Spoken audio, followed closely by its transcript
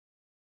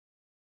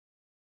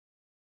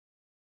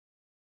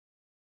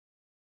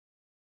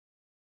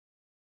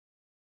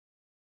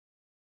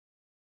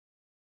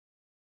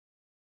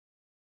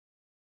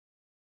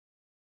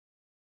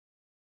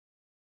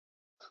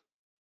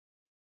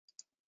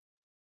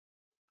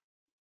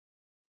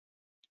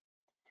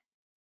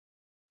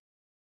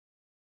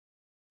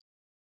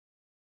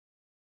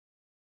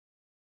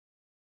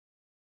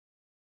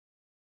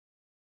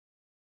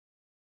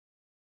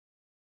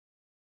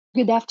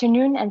Good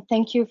afternoon, and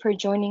thank you for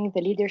joining the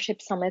Leadership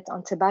Summit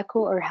on Tobacco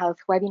or Health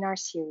webinar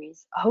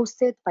series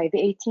hosted by the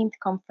 18th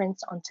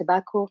Conference on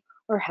Tobacco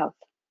or Health.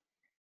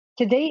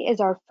 Today is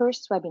our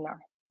first webinar,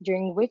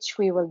 during which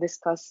we will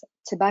discuss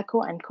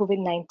tobacco and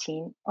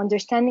COVID-19,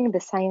 understanding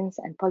the science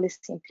and policy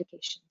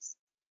implications.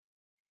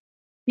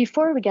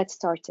 Before we get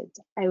started,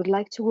 I would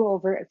like to go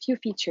over a few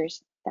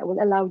features that will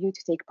allow you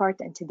to take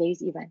part in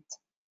today's event.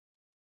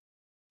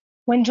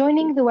 When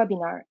joining the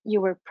webinar,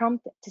 you were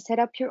prompted to set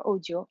up your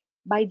audio.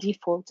 By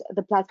default,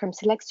 the platform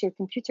selects your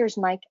computer's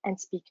mic and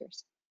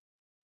speakers.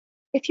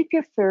 If you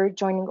prefer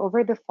joining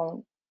over the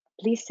phone,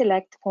 please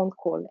select phone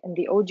call in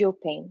the audio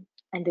pane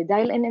and the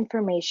dial-in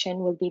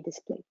information will be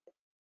displayed.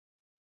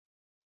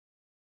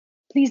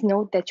 Please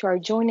note that you are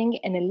joining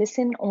in a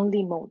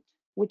listen-only mode,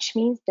 which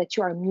means that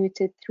you are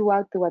muted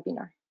throughout the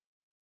webinar.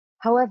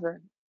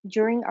 However,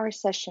 during our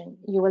session,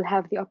 you will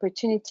have the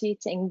opportunity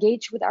to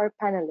engage with our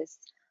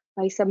panelists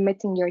by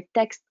submitting your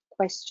text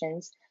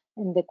questions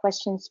in the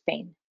questions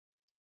pane.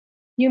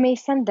 You may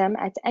send them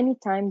at any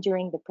time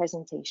during the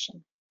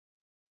presentation.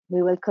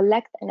 We will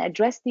collect and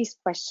address these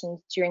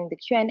questions during the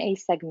Q&A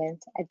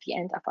segment at the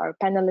end of our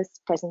panelists'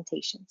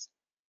 presentations.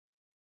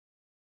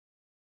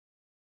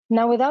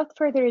 Now, without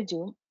further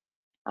ado,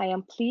 I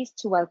am pleased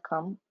to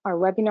welcome our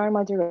webinar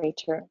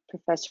moderator,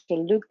 Professor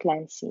Luke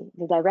Clancy,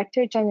 the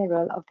Director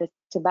General of the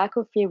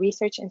TobaccoFree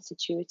Research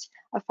Institute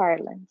of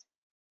Ireland.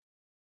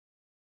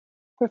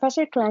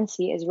 Professor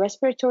Clancy is a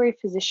respiratory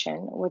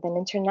physician with an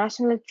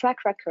international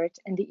track record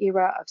in the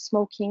era of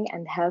smoking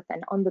and health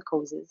and on the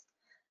causes,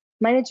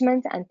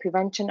 management and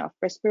prevention of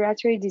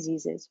respiratory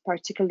diseases,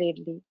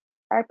 particularly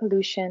air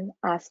pollution,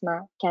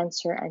 asthma,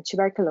 cancer, and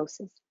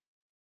tuberculosis.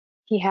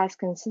 He has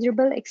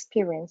considerable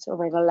experience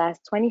over the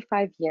last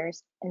 25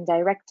 years in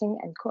directing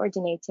and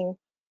coordinating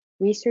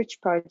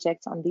research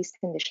projects on these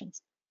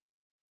conditions.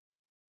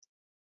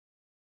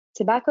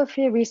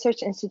 TobaccoFree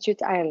Research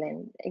Institute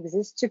Ireland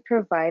exists to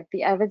provide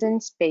the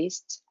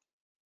evidence-based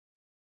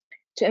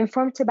to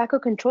inform tobacco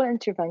control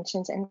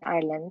interventions in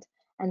Ireland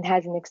and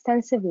has an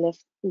extensive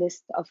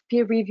list of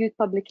peer-reviewed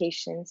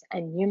publications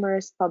and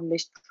numerous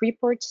published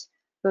reports,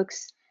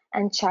 books,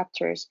 and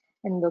chapters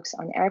in books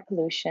on air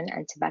pollution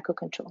and tobacco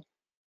control.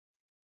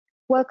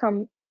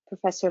 Welcome,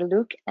 Professor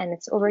Luke, and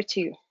it's over to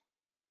you.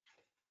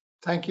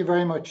 Thank you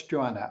very much,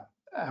 Joanna,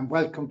 and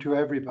welcome to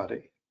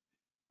everybody.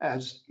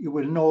 As you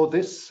will know,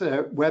 this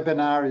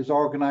webinar is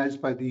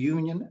organized by the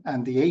Union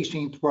and the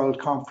 18th World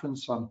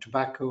Conference on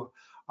Tobacco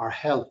or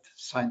Health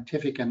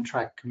Scientific and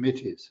Track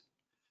Committees.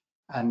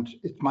 And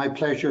it's my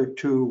pleasure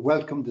to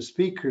welcome the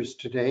speakers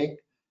today.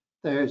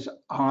 There's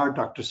our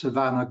Dr.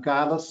 Silvano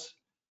Gallus,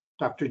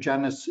 Dr.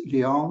 Janice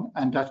Leung,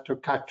 and Dr.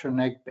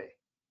 Egbe.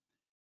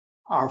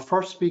 Our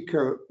first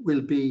speaker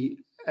will be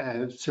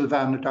Dr.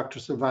 Silvano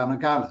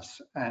Gallus,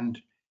 and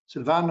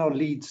Silvano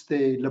leads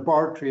the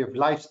Laboratory of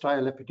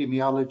Lifestyle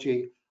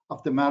Epidemiology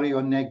of the Mario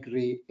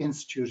Negri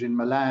Institute in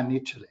Milan,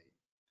 Italy.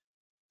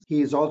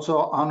 He is also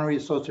Honorary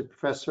Associate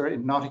Professor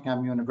in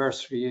Nottingham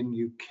University in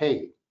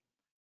UK.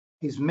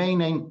 His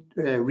main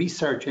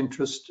research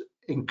interests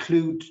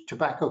include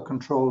tobacco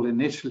control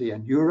in Italy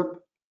and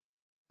Europe,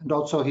 and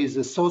also he's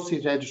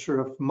Associate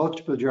Editor of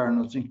multiple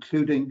journals,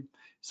 including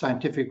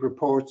Scientific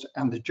Reports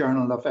and the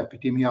Journal of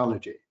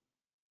Epidemiology.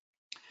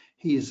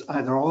 He is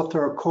either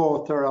author or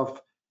co-author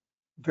of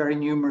very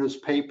numerous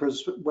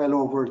papers, well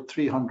over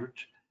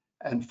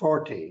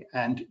 340,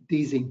 and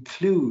these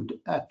include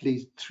at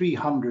least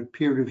 300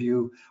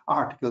 peer-review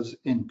articles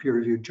in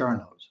peer-reviewed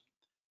journals.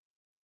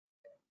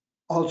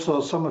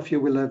 Also, some of you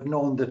will have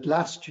known that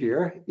last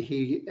year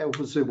he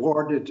was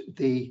awarded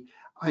the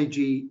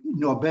IG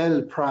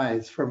Nobel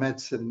Prize for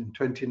Medicine in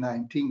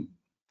 2019.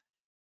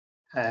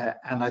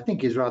 And I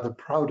think he's rather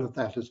proud of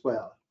that as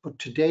well. But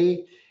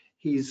today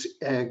he's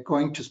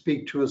going to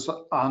speak to us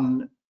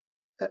on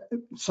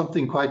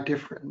something quite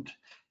different.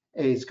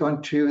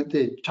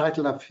 The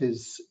title of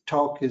his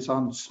talk is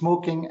on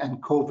Smoking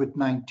and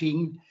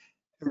COVID-19,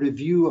 a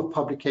review of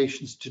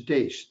publications to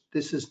date.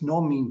 This is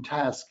no mean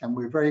task, and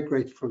we're very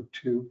grateful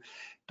to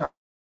Dr.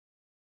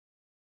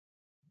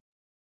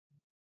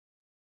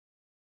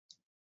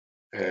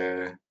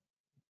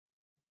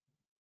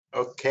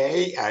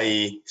 Okay,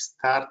 I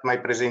start my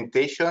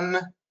presentation.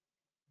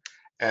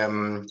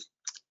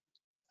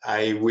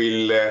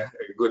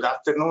 Good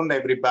afternoon,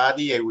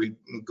 everybody. I will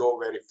go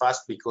very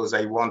fast because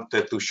I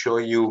wanted to show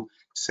you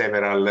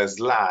several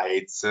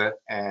slides.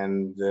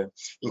 And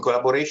in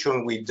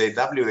collaboration with the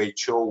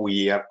WHO,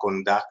 we are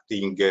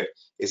conducting a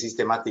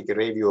systematic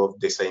review of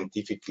the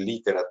scientific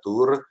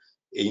literature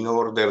in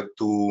order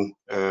to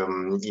better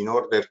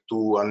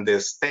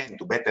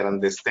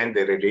understand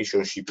the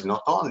relationship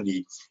not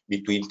only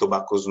between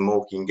tobacco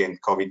smoking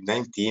and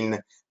COVID-19,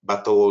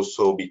 but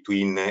also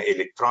between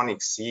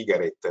electronic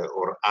cigarette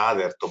or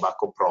other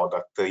tobacco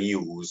product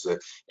use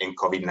and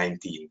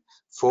COVID-19.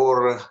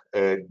 For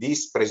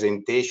this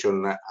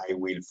presentation, I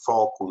will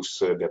focus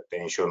the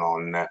attention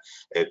on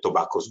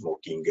tobacco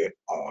smoking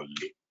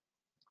only.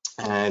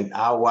 And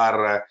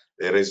our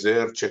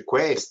research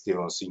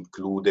questions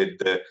included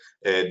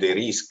the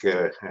risk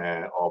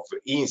of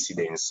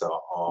incidence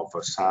of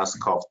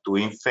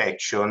SARS-CoV-2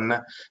 infection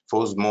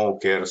for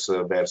smokers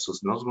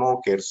versus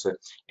non-smokers,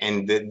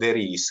 and the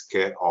risk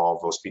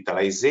of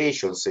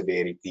hospitalization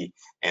severity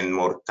and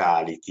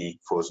mortality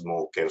for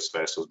smokers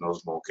versus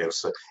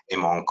non-smokers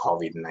among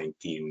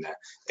COVID-19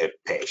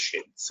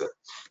 patients.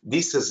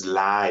 This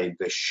slide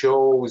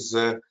shows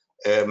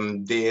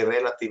the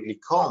relatively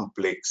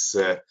complex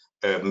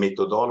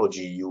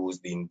methodology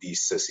used in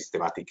this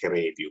systematic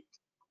review.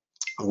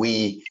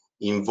 We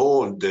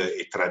involved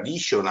a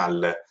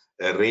traditional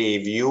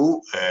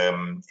review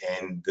and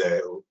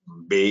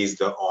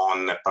based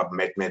on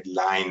PubMed,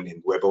 Medline,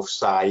 and Web of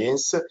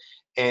Science,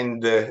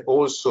 and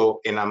also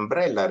an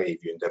umbrella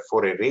review, and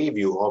therefore a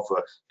review of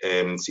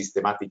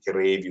systematic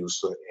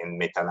reviews and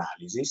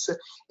meta-analysis,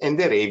 and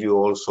a review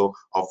also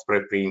of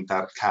preprint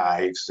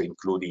archives,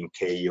 including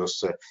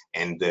CHAOS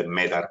and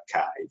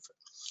medRxiv.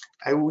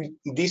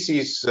 This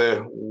is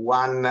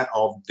one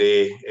of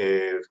the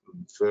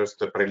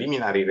first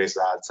preliminary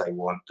results I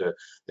want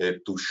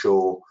to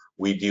show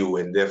with you,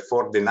 and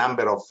therefore the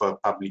number of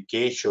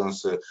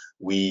publications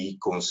we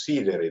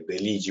considered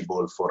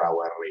eligible for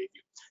our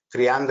review.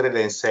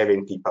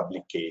 370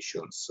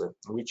 publications,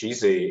 which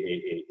is a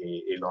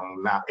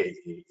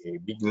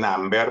big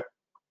number.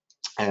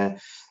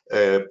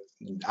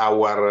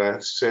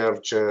 Our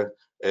search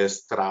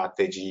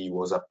strategy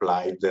was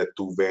applied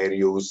to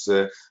various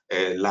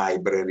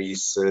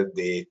libraries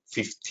the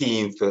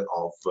 15th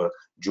of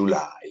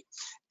July.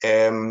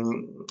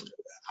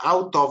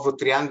 Out of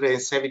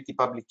 370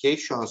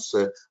 publications,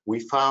 we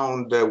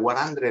found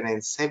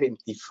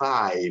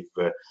 175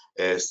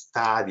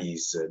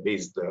 studies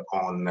based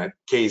on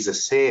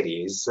case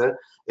series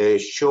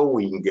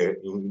showing,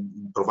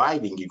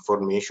 providing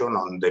information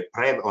on the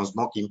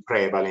smoking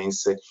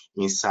prevalence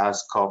in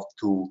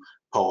SARS-CoV-2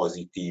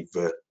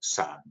 positive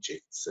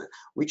subjects,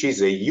 which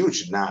is a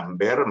huge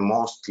number.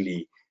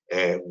 Mostly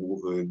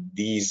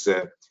these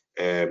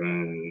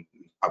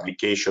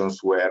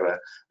publications were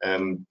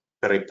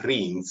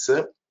preprints,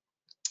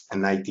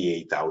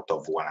 98 out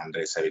of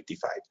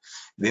 175.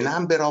 The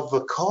number of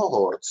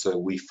cohorts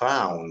we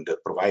found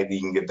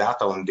providing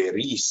data on the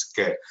risk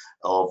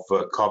of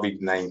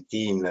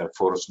COVID-19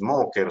 for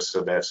smokers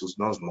versus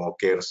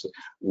non-smokers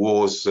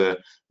was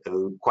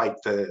quite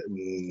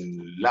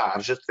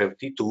large,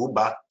 32,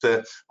 but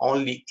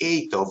only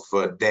 8 of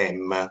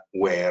them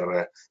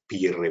were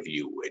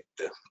peer-reviewed.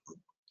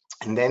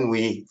 And then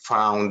we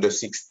found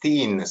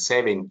 16,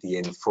 70,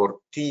 and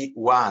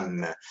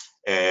 41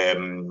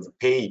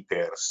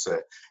 papers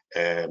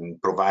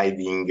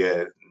providing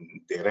the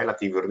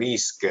relative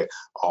risk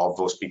of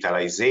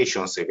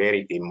hospitalization,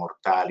 severity, and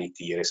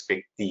mortality,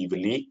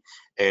 respectively,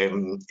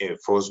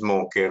 for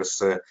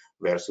smokers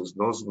versus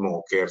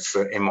non-smokers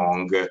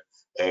among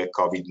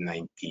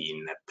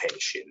COVID-19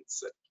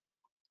 patients.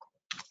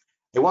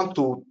 I want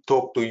to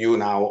talk to you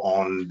now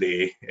on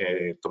the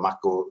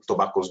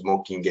tobacco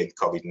smoking and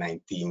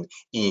COVID-19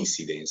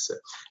 incidence.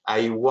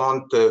 I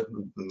want to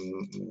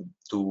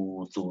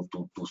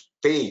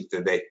state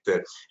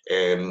that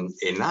a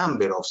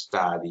number of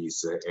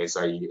studies, as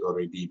I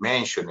already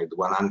mentioned,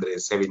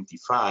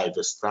 175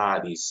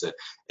 studies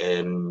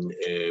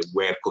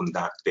were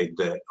conducted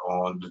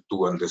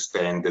to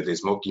understand the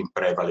smoking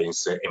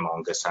prevalence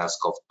among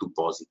SARS-CoV-2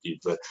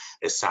 positive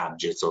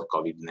subjects or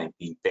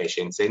COVID-19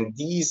 patients. And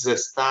these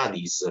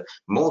studies,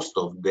 most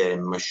of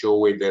them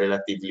showed a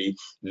relatively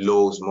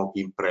low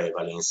smoking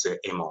prevalence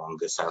among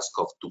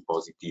SARS-CoV-2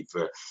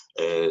 positive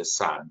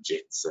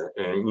subjects.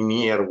 In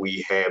here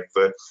we have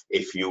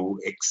a few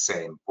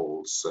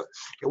examples.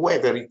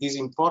 However, it is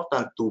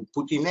important to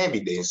put in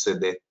evidence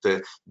that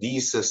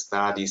these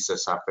studies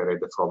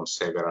suffered from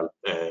several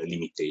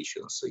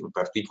limitations. In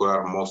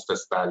particular, most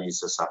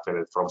studies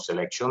suffered from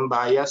selection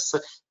bias,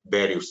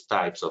 various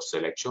types of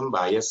selection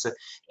bias,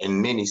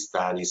 and many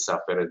studies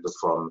suffered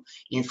from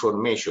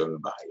information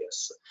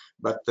bias.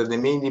 But the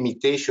main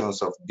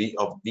limitations of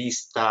these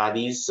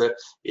studies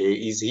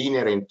is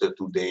inherent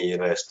to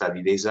their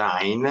study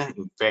design.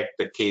 In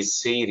fact, case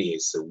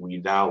series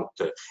without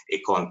a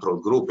control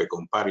group, a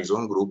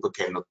comparison group,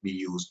 cannot be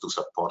used to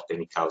support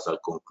any causal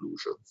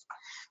conclusions.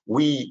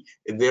 We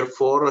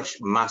therefore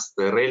must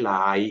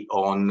rely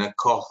on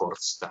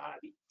cohort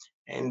study.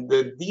 And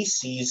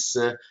this is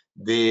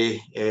this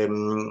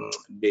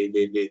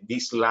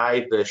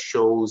slide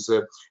shows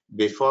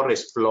the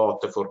forest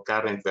plot for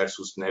current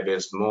versus never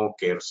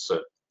smokers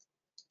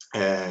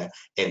and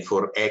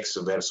for ex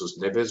versus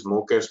never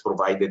smokers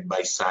provided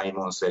by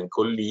Simons and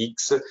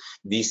colleagues.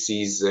 This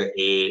is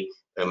a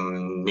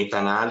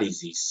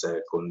meta-analysis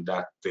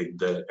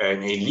conducted, a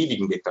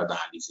living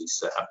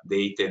meta-analysis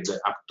updated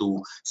up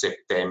to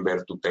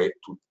September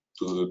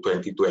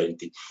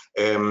 2020.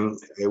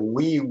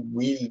 We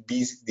will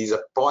be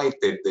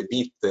disappointed a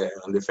bit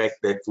on the fact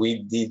that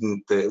we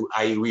didn't,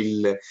 I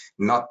will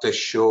not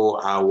show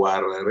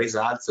our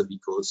results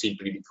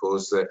simply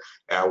because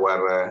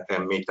our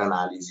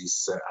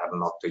meta-analysis are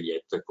not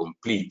yet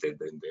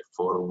completed, and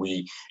therefore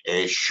we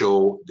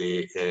show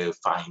the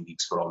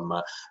findings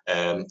from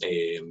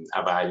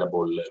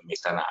available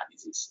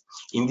meta-analysis.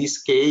 In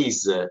this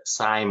case,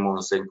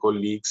 Simons and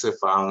colleagues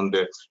found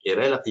a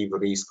relative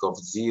risk of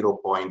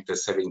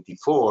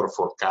 0.74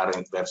 for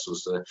current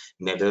versus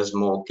never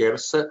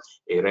smokers, a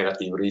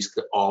relative risk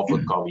of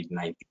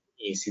COVID-19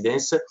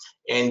 incidence,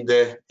 and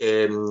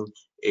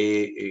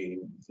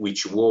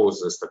which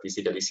was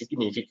statistically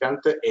significant,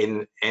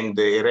 and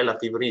a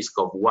relative risk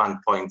of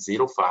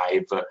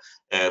 1.05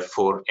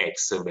 for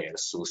X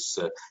versus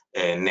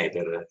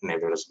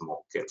never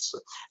smokers.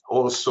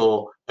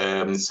 Also,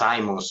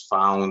 Simons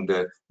found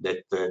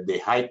that the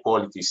high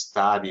quality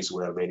studies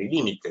were very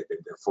limited,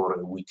 and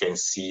therefore we can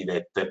see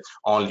that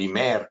only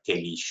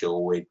Merkel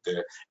showed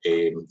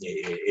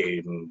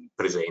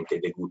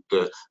presented a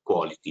good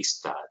quality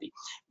study.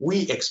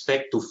 We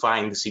expect to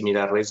find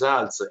similar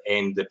results,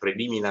 and the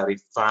preliminary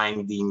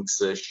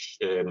findings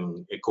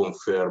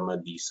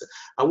confirm this.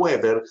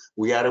 However,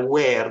 we are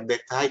aware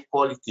that high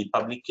quality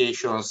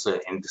publications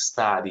and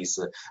studies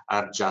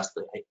are just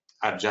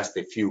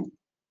a few.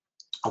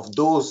 Of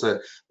those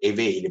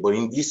available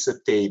in this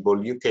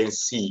table, you can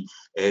see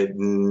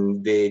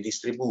the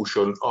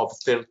distribution of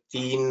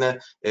 13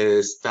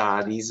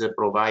 studies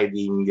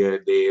providing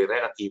the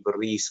relative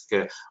risk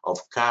of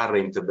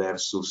current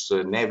versus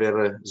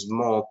never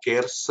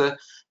smokers,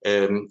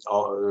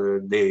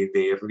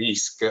 the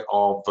risk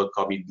of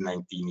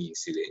COVID-19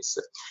 incidence.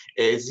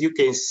 As you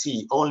can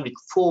see, only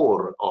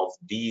 4 of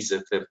these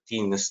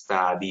 13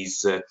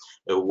 studies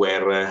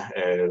were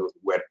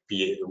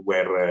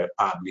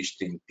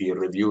published in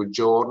peer-reviewed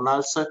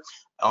journals.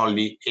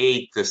 Only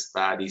 8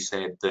 studies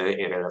had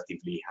a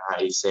relatively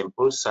high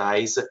sample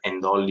size,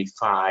 and only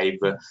 5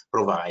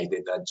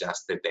 provided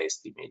adjusted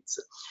estimates.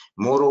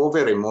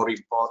 Moreover, and more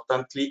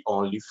importantly,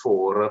 only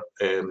 4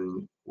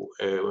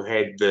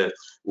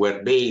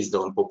 were based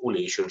on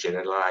population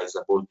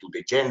generalizable to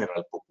the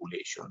general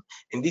population.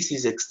 And this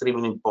is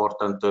extremely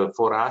important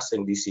for us,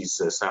 and this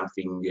is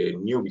something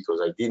new,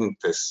 because I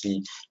didn't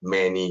see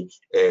many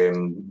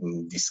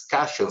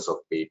discussions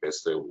of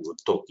papers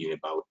talking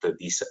about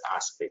this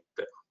aspect.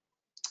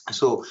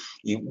 So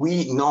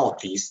we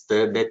noticed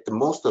that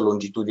most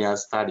longitudinal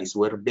studies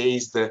were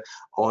based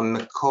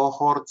on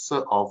cohorts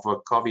of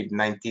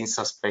COVID-19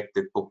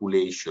 suspected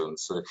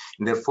populations,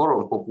 and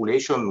therefore on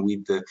population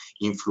with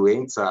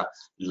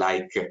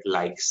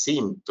influenza-like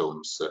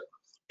symptoms.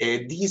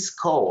 These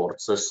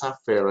cohorts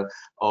suffer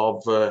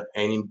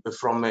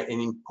from an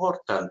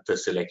important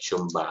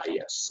selection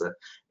bias.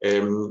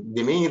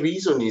 The main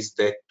reason is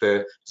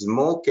that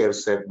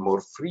smokers have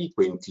more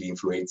frequently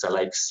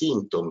influenza-like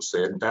symptoms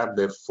and are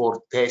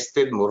therefore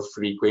tested more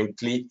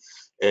frequently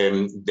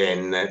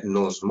than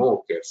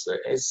non-smokers,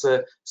 as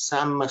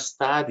some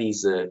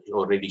studies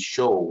already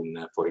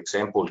shown. For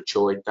example,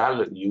 Cho et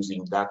al.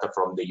 Using data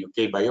from the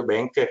UK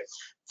Biobank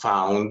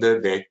found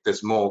that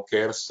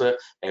smokers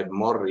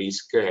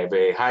have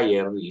a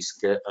higher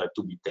risk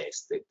to be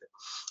tested.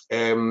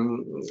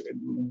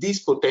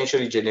 This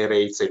potentially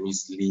generates a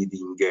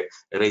misleading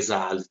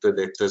result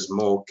that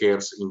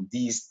smokers in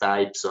these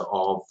types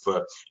of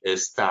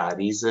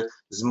studies,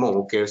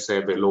 smokers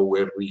have a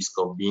lower risk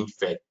of being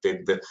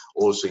infected,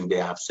 also in the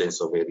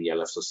absence of a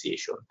real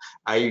association.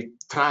 I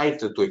tried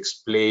to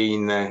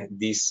explain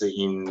this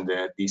in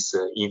this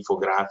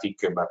infographic,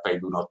 but I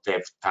do not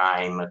have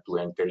time to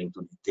enter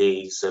into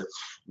details.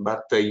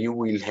 But you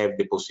will have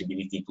the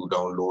possibility to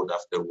download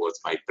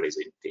afterwards my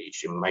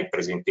presentation,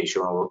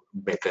 or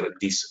better,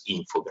 this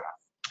infographic.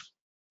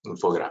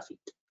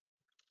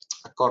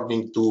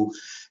 According to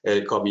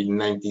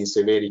COVID-19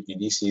 severity,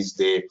 this is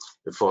the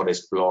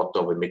forest plot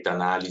of a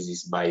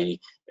meta-analysis by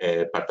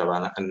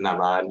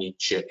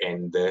Patavanavanich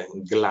and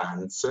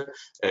Glantz,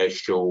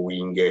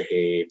 showing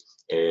a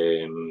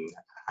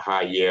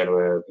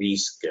higher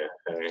risk,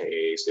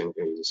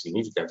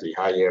 significantly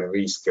higher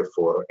risk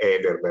for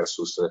ever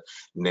versus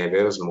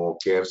never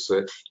smokers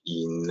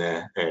in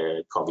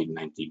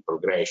COVID-19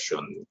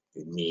 progression.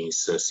 It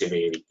means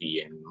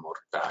severity and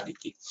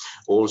mortality.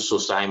 Also,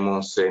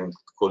 Simons and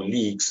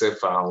colleagues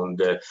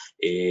found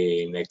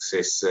an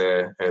excess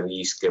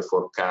risk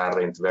for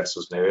current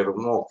versus never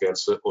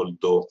smokers,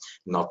 although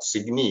not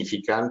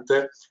significant.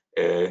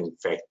 In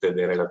fact, the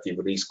relative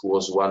risk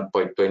was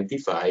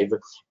 1.25,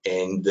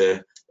 and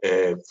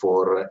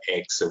for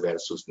X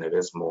versus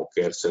never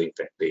smokers, in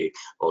fact, the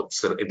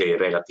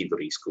relative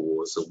risk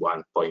was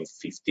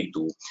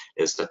 1.52,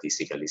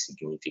 statistically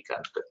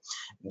significant.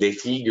 The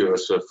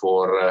figures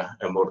for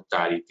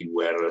mortality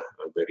were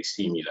very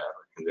similar,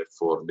 and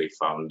therefore they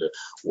found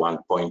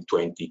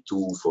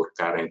 1.22 for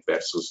current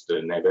versus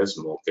the never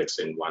smokers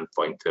and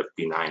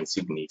 1.39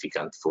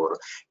 significant for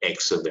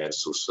ex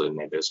versus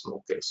never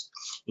smokers.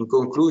 In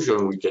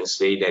conclusion, we can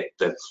say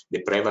that the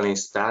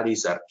prevalence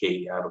studies are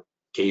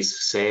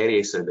case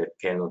series that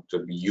cannot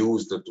be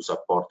used to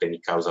support any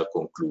causal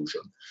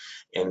conclusion.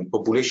 And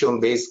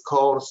population-based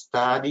core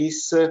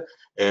studies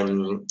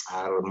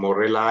are more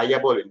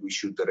reliable, and we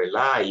should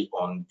rely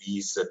on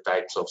these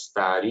types of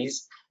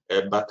studies.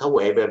 But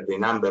however, the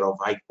number of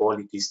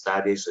high-quality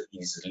studies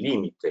is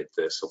limited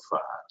so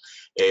far.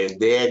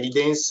 The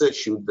evidence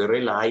should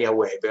rely,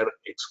 however,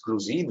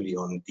 exclusively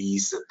on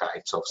these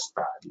types of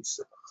studies.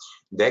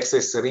 The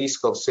excess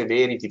risk of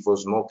severity for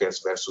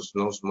smokers versus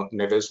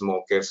never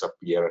smokers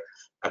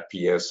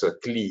appears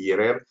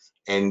clearer,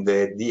 and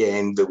at the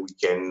end we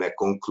can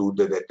conclude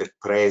that at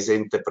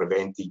present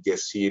preventing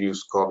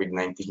serious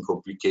COVID-19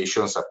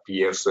 complications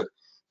appears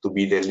to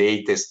be the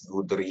latest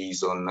good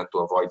reason to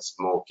avoid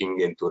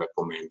smoking and to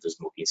recommend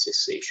smoking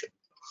cessation.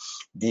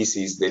 This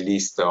is the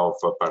list of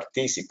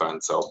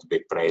participants of the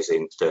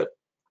present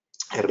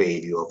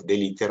review of the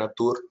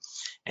literature,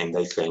 and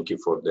I thank you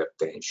for the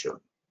attention.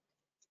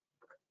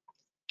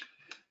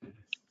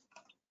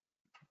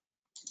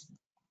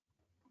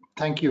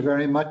 Thank you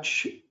very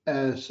much,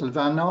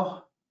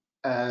 Silvano.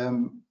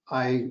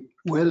 I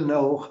will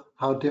know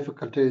how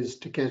difficult it is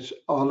to get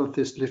all of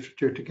this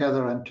literature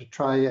together and to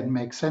try and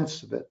make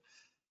sense of it.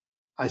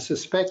 I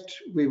suspect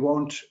we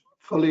won't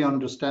fully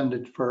understand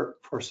it for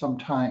some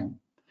time,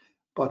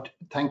 but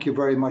thank you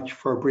very much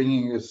for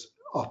bringing us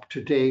up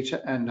to date,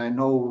 and I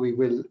know we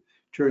will,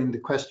 during the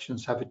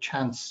questions, have a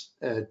chance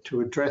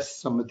to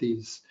address some of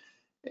these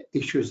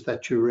issues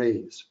that you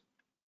raise.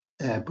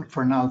 But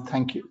for now,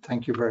 thank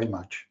you very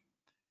much.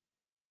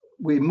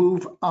 We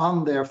move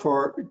on,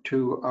 therefore,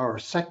 to our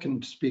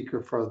second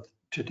speaker for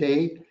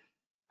today,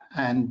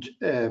 and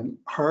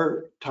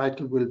her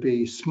title will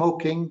be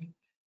Smoking,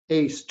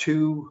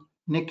 ACE2,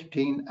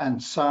 Nicotine,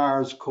 and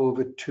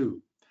SARS-CoV-2.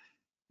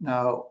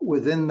 Now,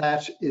 within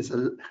that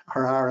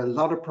are a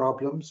lot of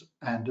problems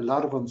and a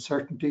lot of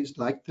uncertainties,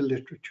 like the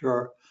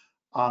literature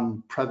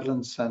on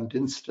prevalence and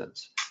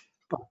incidence.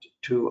 But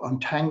to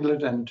untangle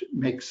it and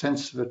make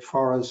sense of it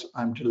for us,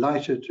 I'm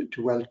delighted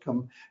to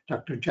welcome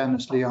Dr.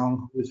 Janice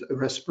Leung, who is a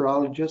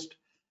respirologist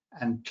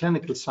and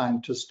clinical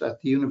scientist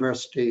at the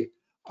University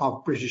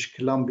of British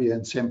Columbia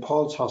and St.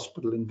 Paul's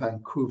Hospital in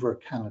Vancouver,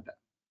 Canada,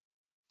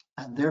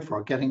 and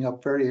therefore getting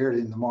up very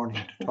early in the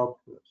morning to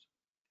talk to us.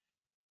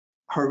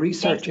 Her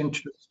research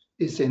interest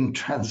is in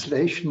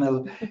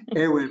translational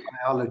airway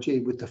biology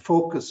with the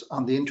focus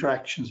on the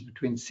interactions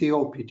between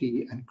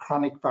COPD and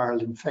chronic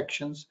viral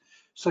infections,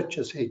 such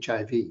as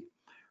HIV.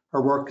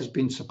 Her work has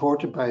been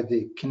supported by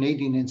the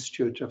Canadian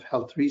Institute of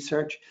Health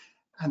Research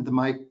and the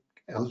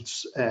Michael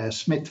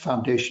Smith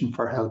Foundation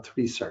for Health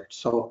Research.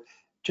 So,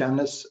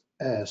 Janice,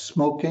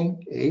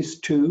 smoking,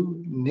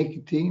 ACE2,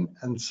 nicotine,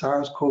 and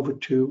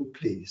SARS-CoV-2,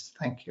 please.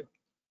 Thank you.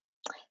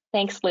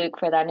 Thanks, Luke,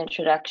 for that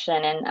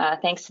introduction,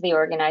 and thanks to the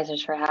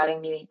organizers for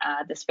having me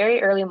this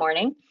very early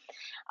morning.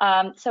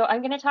 So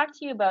I'm going to talk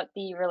to you about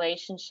the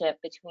relationship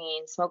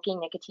between smoking,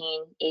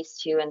 nicotine,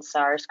 ACE2, and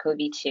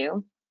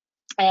SARS-CoV-2.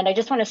 And I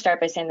just want to start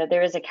by saying that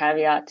there is a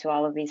caveat to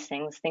all of these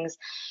things. Things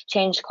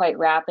change quite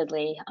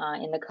rapidly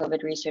in the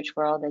COVID research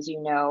world, as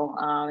you know,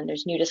 and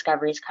there's new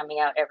discoveries coming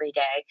out every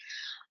day.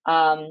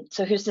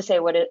 So who's to say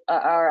what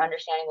our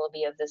understanding will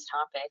be of this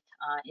topic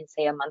in,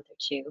 say, a month or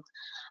two.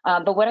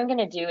 But what I'm going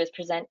to do is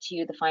present to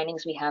you the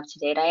findings we have to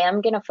date. I am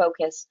going to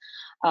focus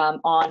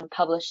on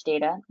published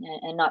data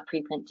and not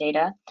preprint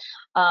data.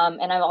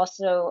 And I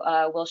also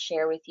will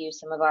share with you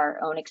some of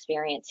our own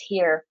experience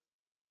here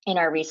in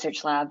our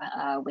research lab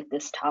with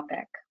this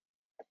topic.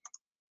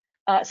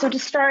 So to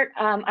start,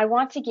 I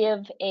want to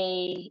give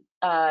a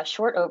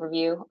short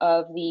overview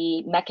of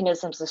the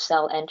mechanisms of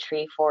cell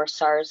entry for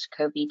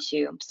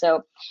SARS-CoV-2.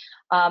 So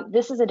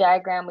this is a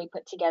diagram we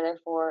put together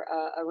for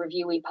a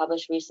review we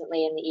published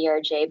recently in the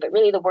ERJ, but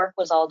really the work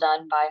was all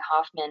done by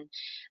Hoffman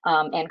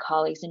and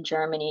colleagues in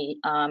Germany,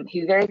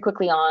 who very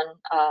quickly on,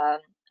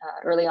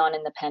 early on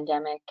in the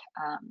pandemic,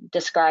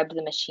 described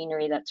the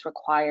machinery that's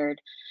required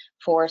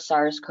for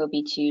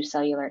SARS-CoV-2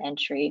 cellular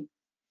entry.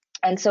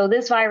 And so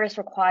this virus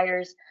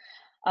requires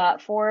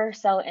for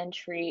cell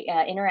entry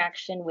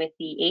interaction with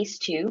the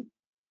ACE2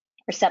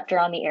 receptor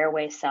on the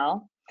airway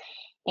cell.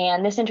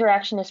 And this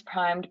interaction is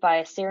primed by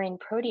a serine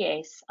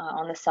protease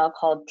on the cell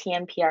called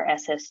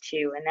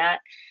TMPRSS2, and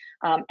that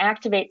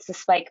activates the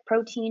spike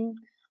protein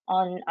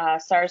on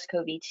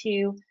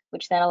SARS-CoV-2,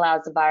 which then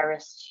allows the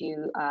virus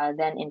to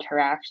then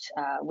interact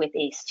with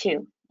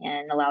ACE2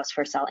 and allows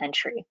for cell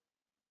entry.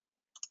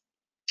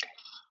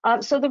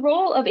 So the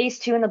role of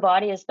ACE2 in the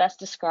body is best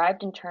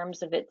described in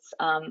terms of its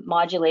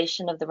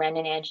modulation of the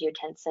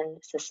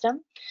renin-angiotensin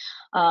system,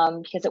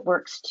 because it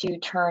works to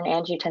turn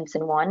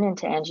angiotensin 1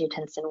 into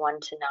angiotensin 1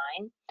 to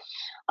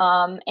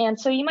 9. And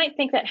so you might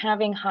think that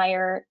having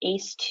higher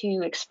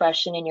ACE2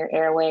 expression in your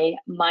airway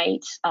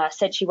might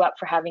set you up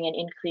for having an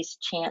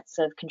increased chance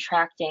of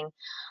contracting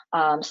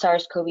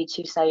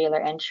SARS-CoV-2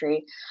 cellular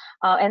entry.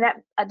 And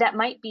that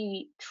might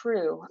be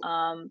true,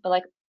 but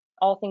like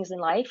all things in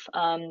life,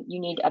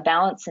 you need a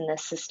balance in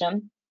this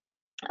system,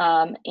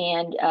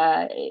 and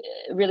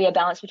really a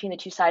balance between the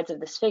two sides of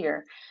this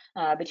figure,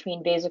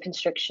 between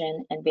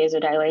vasoconstriction and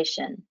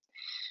vasodilation.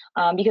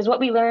 Because what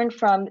we learned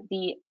from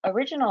the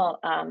original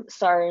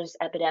SARS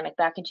epidemic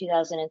back in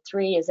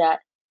 2003 is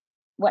that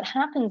what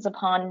happens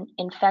upon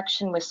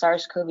infection with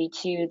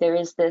SARS-CoV-2, there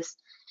is this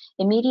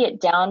immediate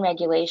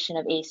downregulation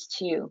of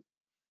ACE2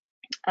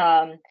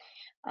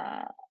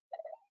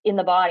 in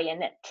the body,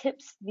 and that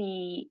tips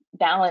the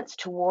balance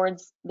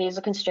towards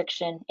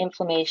vasoconstriction,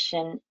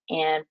 inflammation,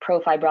 and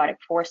profibrotic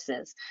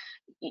forces.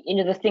 You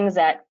know, the things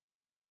that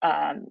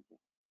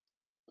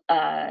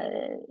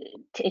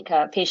take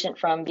a patient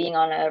from being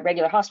on a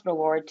regular hospital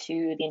ward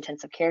to the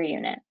intensive care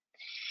unit.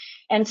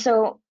 And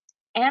so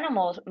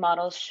animal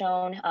models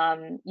shown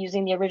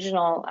using the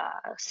original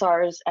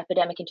SARS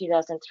epidemic in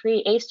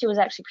 2003, ACE2 was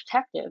actually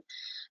protective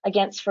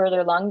against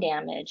further lung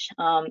damage.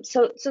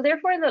 So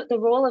therefore, the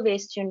role of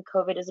ACE2 in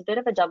COVID is a bit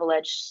of a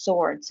double-edged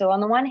sword. So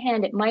on the one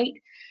hand, it might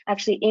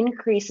actually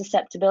increase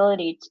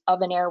susceptibility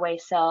of an airway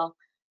cell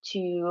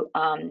to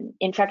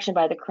infection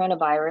by the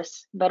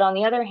coronavirus, but on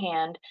the other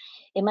hand,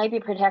 it might be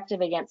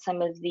protective against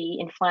some of the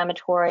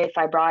inflammatory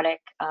fibrotic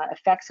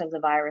effects of the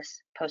virus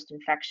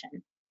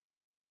post-infection.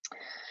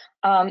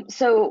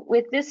 So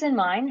with this in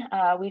mind,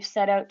 we've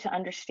set out to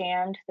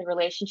understand the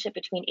relationship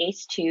between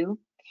ACE2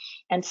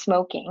 and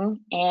smoking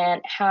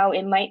and how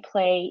it might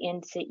play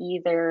into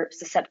either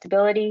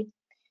susceptibility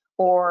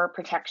or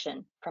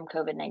protection from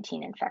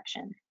COVID-19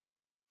 infection.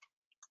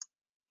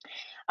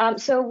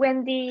 So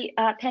when the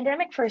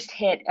pandemic first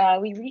hit,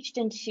 we reached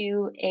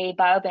into a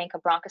biobank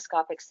of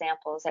bronchoscopic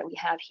samples that we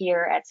have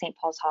here at St.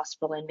 Paul's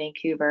Hospital in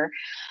Vancouver.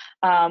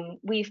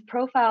 We've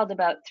profiled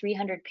about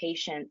 300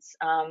 patients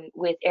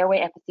with airway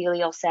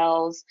epithelial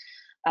cells,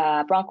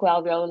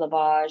 bronchoalveolar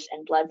lavage,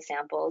 and blood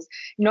samples.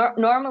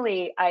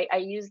 Normally, I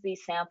use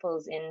these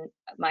samples in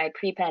my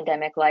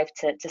pre-pandemic life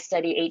to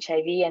study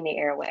HIV in the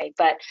airway,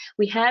 but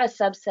we had a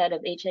subset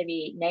of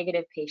HIV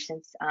negative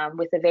patients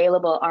with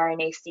available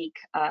RNA-seq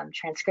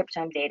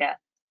transcriptome data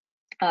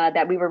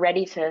that we were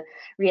ready to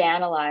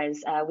reanalyze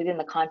within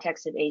the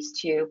context of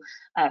ACE2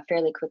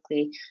 fairly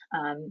quickly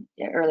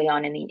early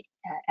on in the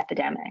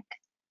epidemic.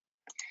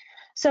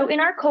 So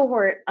in our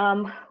cohort,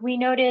 we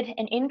noted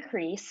an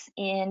increase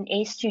in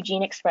ACE2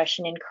 gene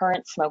expression in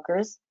current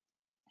smokers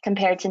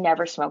compared to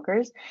never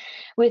smokers,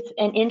 with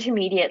an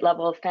intermediate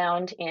level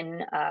found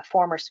in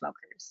former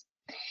smokers.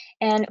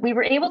 And we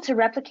were able to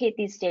replicate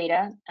these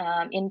data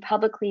in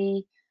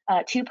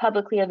two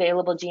publicly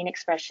available gene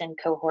expression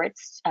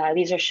cohorts.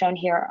 These are shown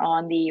here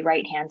on the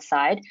right-hand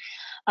side,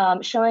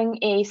 showing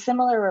a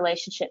similar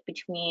relationship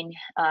between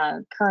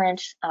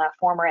current,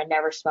 former, and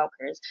never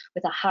smokers,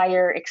 with a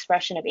higher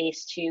expression of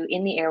ACE2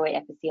 in the airway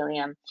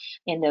epithelium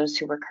in those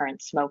who were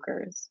current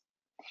smokers.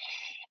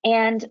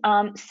 And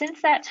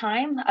since that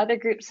time, other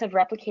groups have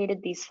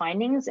replicated these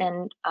findings,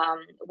 and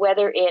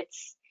whether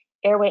it's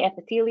airway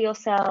epithelial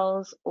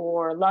cells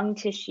or lung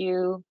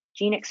tissue,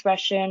 gene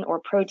expression,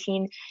 or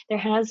protein, there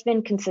has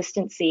been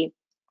consistency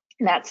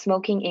that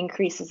smoking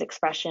increases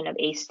expression of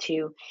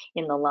ACE2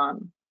 in the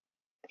lung.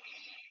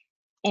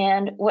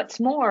 And what's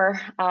more,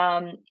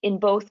 in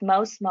both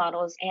mouse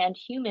models and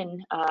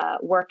human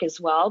work as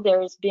well,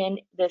 there's been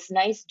this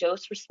nice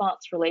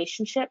dose-response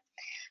relationship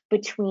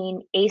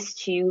between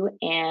ACE2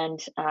 and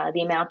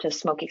the amount of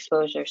smoke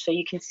exposure. So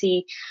you can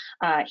see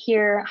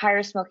here,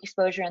 higher smoke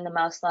exposure in the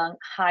mouse lung,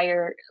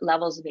 higher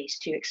levels of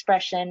ACE2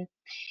 expression.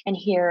 And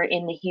here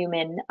in the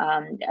human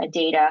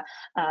data,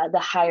 the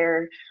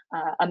higher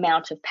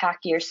amount of pack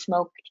years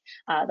smoked,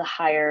 the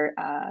higher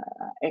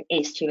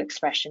ACE2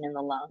 expression in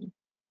the lung.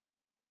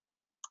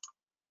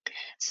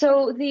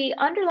 So the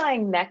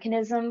underlying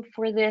mechanism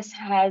for this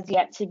has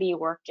yet to be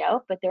worked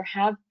out, but there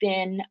have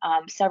been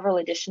several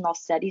additional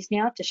studies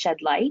now to shed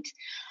light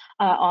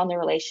on the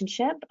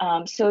relationship.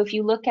 So if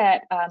you look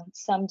at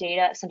some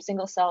data, some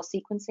single cell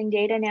sequencing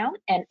data now,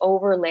 and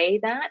overlay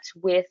that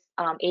with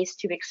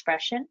ACE2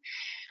 expression,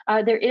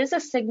 there is a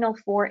signal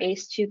for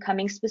ACE2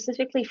 coming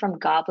specifically from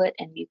goblet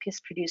and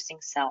mucus producing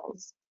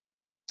cells.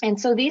 And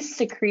so these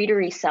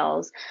secretory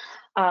cells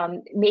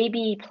may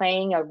be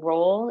playing a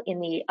role in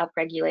the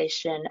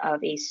upregulation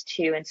of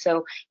ACE2. And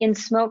so in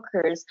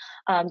smokers,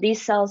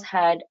 these cells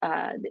had,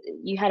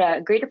 you had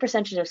a greater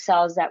percentage of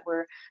cells that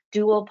were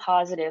dual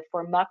positive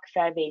for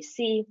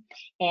MUC5AC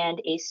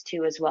and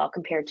ACE2 as well,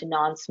 compared to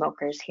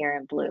non-smokers here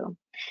in blue.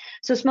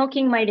 So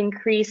smoking might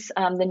increase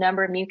the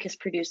number of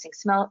mucus-producing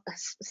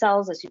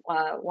cells, as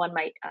one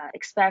might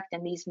expect,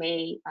 and these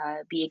may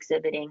be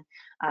exhibiting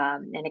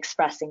and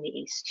expressing the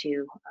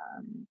ACE2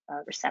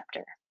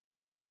 receptor.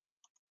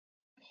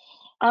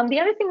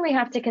 The other thing we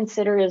have to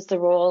consider is the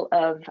role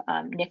of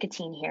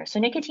nicotine here. So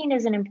nicotine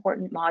is an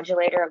important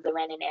modulator of the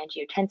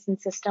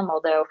renin-angiotensin system,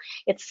 although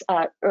it's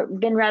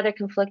been rather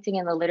conflicting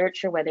in the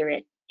literature whether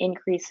it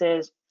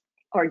increases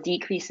or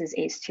decreases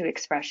ACE2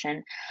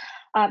 expression.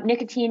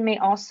 Nicotine may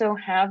also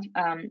have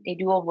a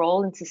dual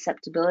role in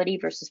susceptibility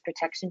versus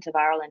protection to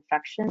viral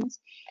infections.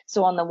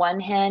 So on the one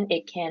hand,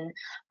 it can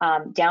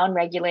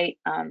downregulate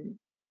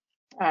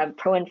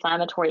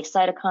pro-inflammatory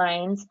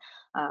cytokines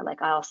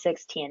like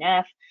IL-6,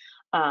 TNF,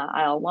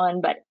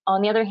 IL-1, but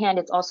on the other hand,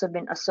 it's also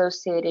been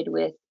associated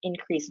with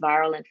increased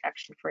viral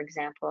infection, for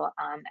example,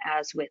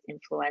 as with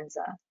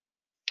influenza.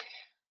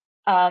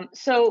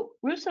 So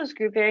Russo's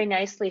group very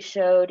nicely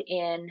showed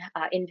in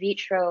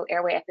vitro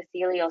airway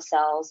epithelial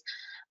cells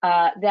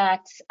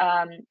that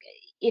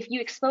if you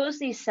expose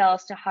these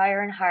cells to higher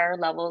and higher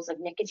levels of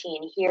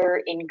nicotine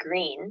here in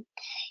green,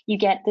 you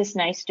get this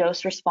nice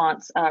dose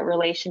response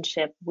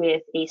relationship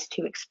with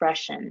ACE2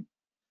 expression.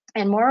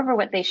 And moreover,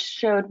 what they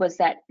showed was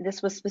that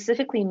this was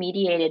specifically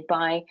mediated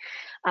by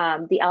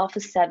the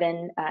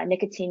alpha-7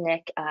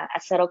 nicotinic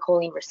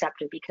acetylcholine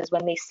receptor, because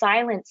when they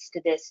silenced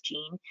this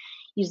gene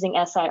using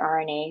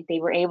siRNA, they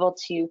were able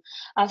to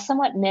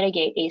somewhat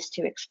mitigate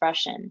ACE2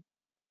 expression.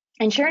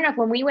 And sure enough,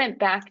 when we went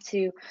back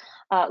to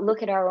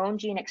look at our own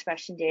gene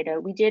expression data,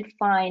 we did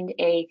find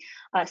a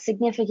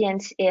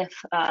significant, if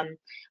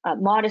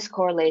modest,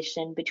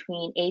 correlation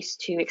between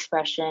ACE2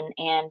 expression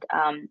and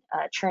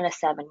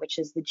TRNA7, which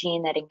is the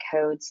gene that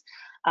encodes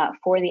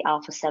for the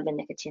alpha-7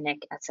 nicotinic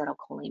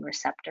acetylcholine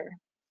receptor.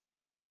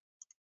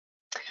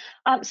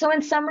 So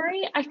in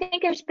summary, I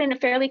think there's been a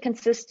fairly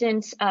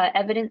consistent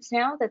evidence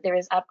now that there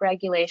is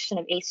upregulation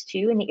of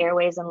ACE2 in the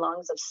airways and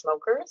lungs of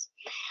smokers.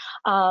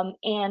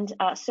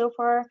 So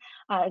far,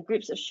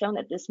 groups have shown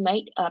that this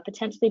might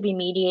potentially be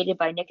mediated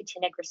by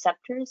nicotinic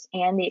receptors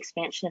and the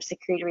expansion of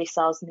secretory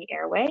cells in the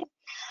airway.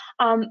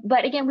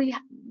 But again,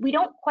 we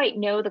don't quite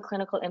know the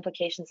clinical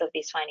implications of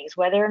these findings,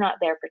 whether or not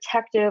they're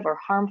protective or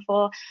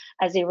harmful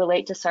as they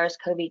relate to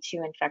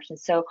SARS-CoV-2 infection.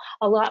 So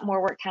a lot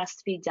more work has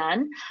to be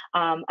done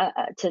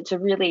to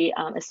really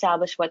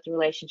establish what the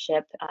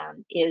relationship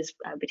is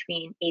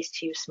between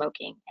ACE2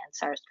 smoking and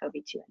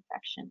SARS-CoV-2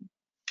 infection.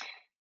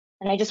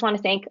 And I just want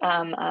to thank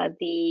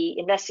the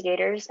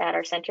investigators at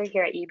our center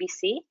here at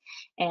UBC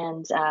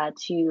and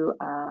to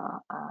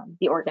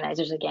the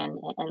organizers again,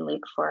 and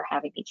Luke, for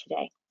having me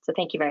today. So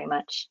thank you very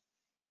much.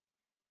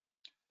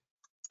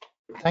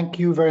 Thank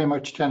you very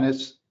much,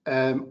 Janice.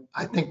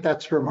 I think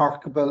that's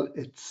remarkable.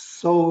 It's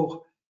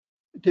so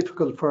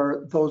difficult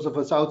for those of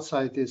us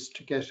outside this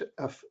to get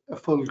a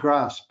full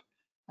grasp,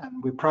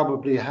 and we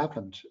probably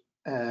haven't.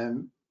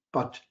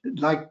 But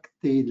like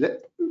the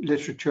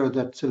literature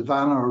that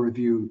Silvano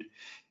reviewed,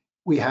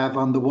 we have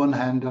on the one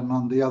hand and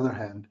on the other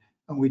hand,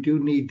 and we do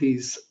need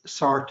these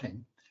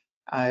sorting.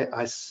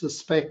 I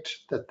suspect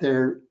that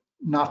they're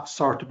not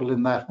sortable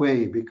in that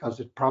way because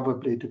it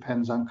probably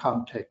depends on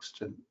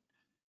context and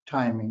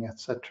timing,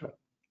 etc.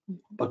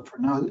 But for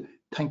now,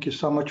 thank you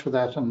so much for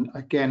that. And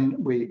again,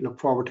 we look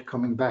forward to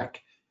coming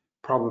back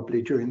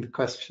probably during the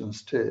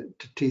questions to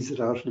tease it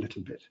out a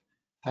little bit.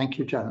 Thank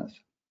you, Janice.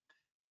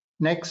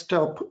 Next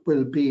up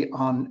will be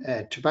on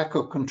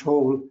tobacco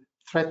control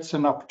threats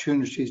and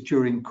opportunities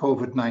during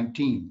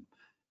COVID-19.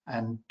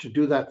 And to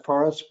do that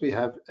for us, we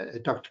have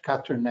Dr.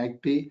 Catherine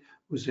Egbe,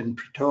 who's in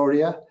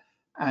Pretoria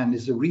and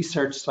is a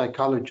research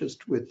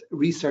psychologist with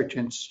Research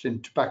Institute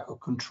in Tobacco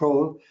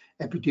Control,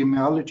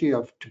 Epidemiology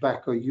of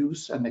Tobacco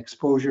Use and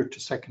Exposure to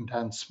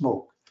Secondhand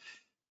Smoke,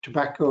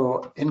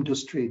 Tobacco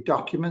Industry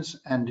Documents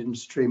and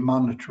Industry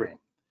Monitoring,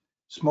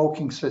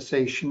 Smoking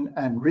Cessation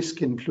and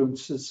Risk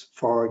Influences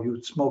for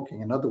Youth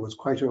Smoking. In other words,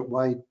 quite a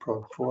wide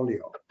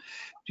portfolio.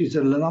 She's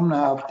an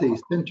alumna of the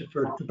Center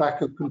for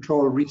Tobacco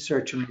Control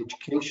Research and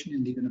Education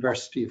in the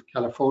University of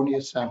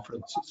California, San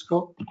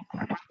Francisco,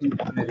 in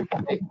the United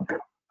States,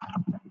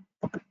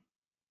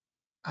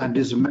 and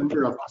is a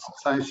member of the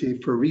Society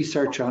for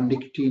Research on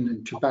Nicotine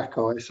and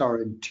Tobacco,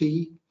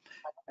 SRNT,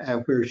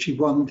 where she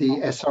won the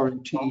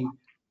SRNT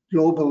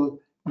Global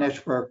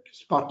Network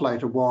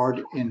Spotlight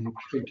Award in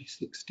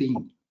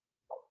 2016.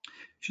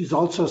 She's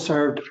also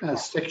served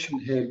as section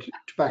head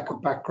tobacco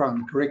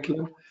background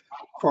curriculum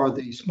for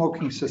the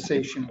Smoking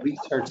Cessation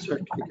Research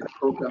Certificate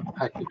Program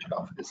package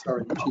of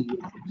SRNT.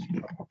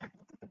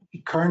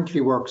 She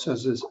currently works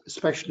as a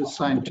specialist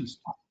scientist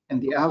in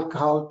the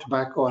Alcohol,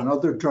 Tobacco and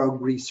Other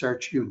Drug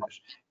Research Unit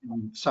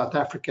in South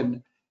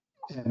African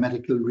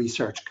Medical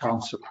Research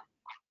Council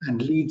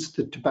and leads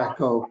the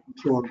tobacco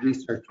control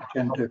research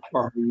agenda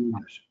for her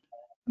unit.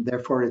 And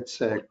therefore,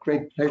 it's a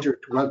great pleasure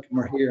to welcome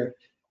her here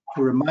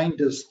to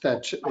remind us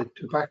that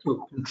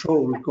tobacco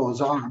control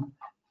goes on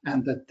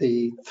and that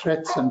the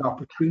threats and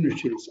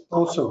opportunities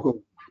also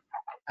go,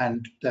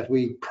 and that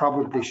we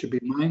probably should be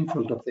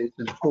mindful of this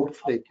and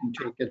hopefully can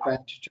take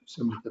advantage of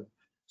some of them.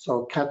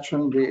 So,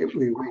 Catherine, we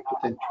wait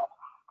with interest.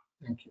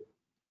 Thank you.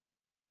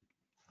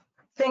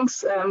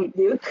 Thanks,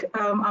 Luke.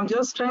 I'm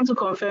just trying to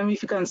confirm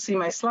if you can see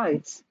my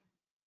slides.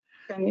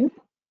 Can you?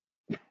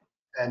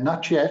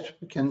 Not yet.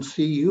 We can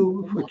see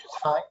you, which is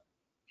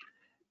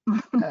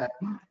fine.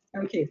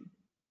 Okay.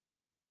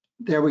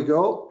 There we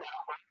go.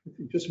 If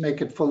you just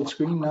make it full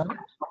screen now.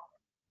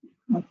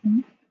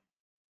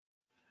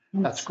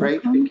 That's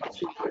great. We can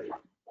see you.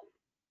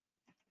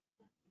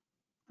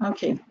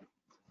 Okay.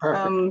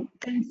 Perfect.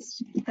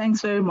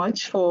 Thanks very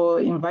much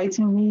for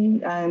inviting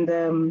me, and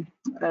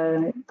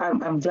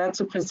I'm glad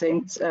to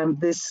present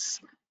this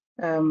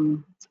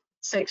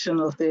section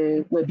of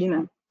the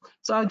webinar.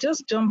 So I'll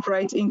just jump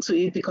right into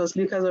it because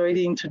Luke has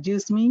already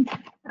introduced me.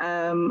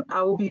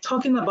 I will be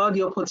talking about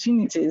the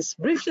opportunities,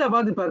 briefly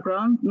about the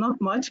background,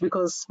 not much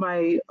because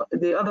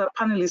the other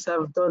panelists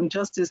have done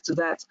justice to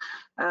that.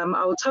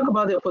 I will talk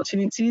about the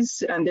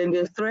opportunities and then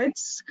the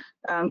threats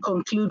and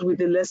conclude with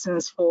the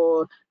lessons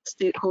for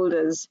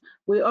stakeholders.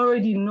 We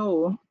already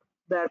know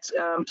that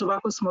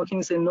tobacco smoking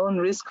is a known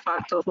risk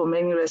factor for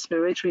many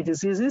respiratory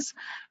diseases,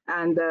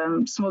 and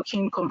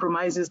smoking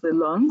compromises the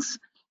lungs.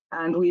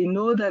 And we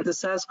know that the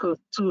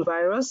SARS-CoV-2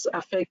 virus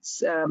affects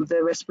the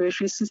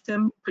respiratory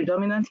system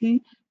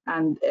predominantly.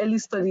 And early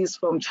studies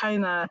from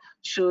China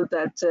showed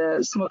that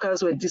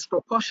smokers were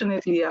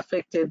disproportionately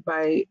affected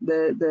by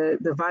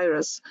the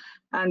virus.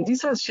 And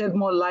this has shed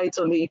more light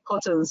on the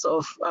importance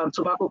of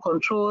tobacco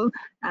control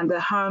and the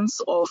harms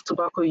of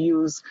tobacco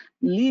use,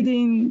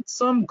 leading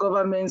some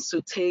governments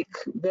to take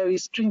very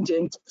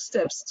stringent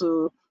steps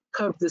to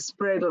curb the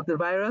spread of the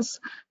virus,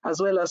 as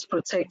well as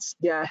protect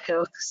their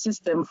health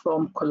system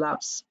from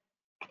collapse.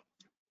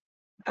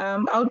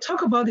 I'll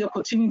talk about the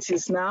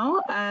opportunities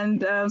now,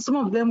 and some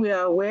of them we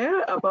are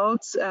aware of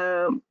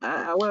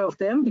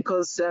them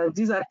because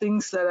these are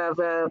things that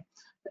have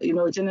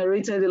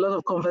generated a lot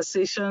of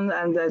conversation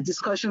and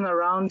discussion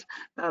around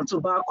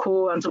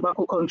tobacco and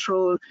tobacco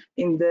control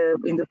in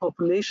the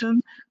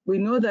population. We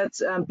know that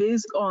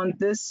based on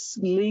this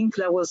link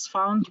that was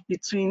found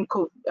between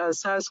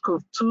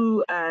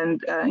SARS-CoV-2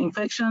 and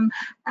infection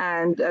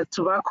and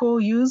tobacco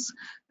use,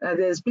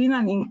 there's been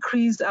an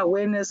increased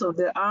awareness of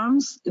the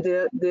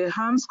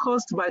harms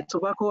caused by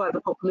tobacco at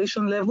the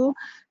population level.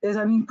 There's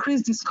an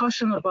increased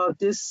discussion about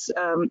this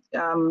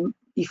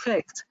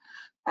effect.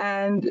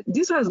 And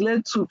this has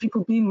led to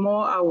people being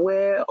more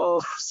aware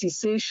of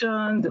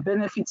cessation, the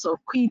benefits of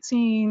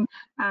quitting,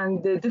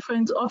 and the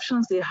different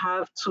options they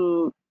have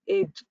to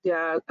aid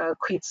their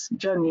quit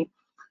journey.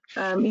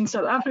 In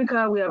South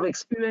Africa, we have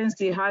experienced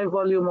a high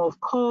volume of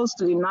calls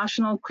to the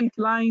national quit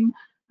line,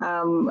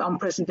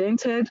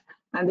 unprecedented,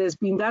 and there's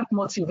been that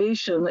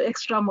motivation,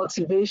 extra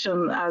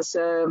motivation, as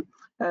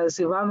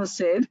Silvano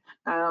said,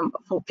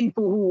 for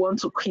people who want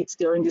to quit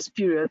during this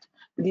period.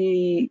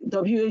 The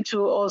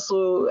WHO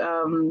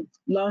also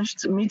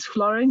launched Meet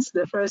Florence,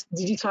 the first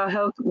digital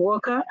health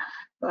worker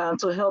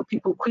to help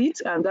people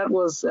quit, and that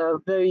was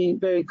very,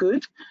 very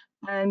good.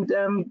 And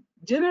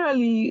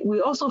generally,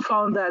 we also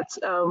found that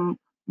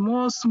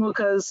more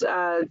smokers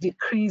are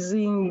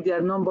decreasing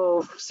their number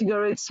of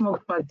cigarettes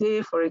smoked per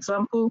day, for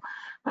example.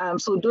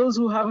 So those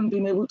who haven't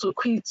been able to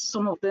quit,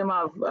 some of them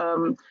have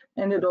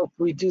ended up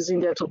reducing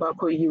their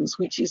tobacco use,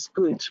 which is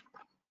good.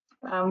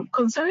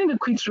 Concerning the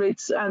quit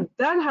rates, and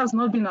that has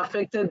not been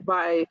affected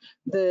by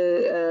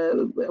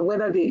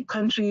whether the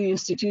country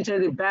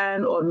instituted a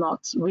ban or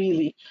not,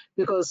 really,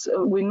 because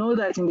we know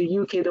that in the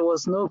UK there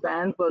was no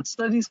ban, but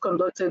studies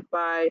conducted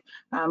by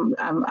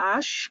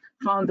ASH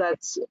found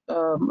that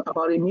about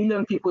 1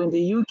 million people in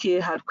the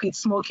UK had quit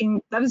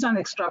smoking. That is an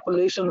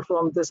extrapolation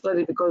from the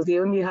study because they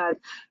only had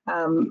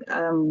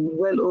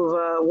well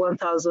over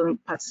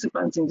 1,000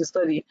 participants in the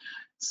study.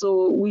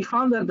 So we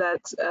found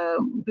that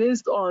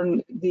based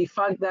on the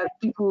fact that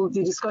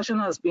the discussion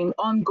has been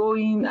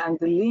ongoing and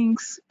the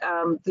links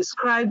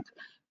described,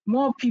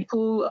 more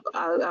people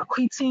are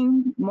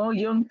quitting, more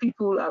young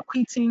people are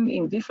quitting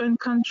in different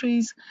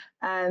countries,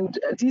 and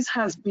this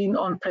has been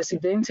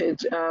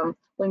unprecedented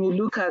when you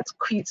look at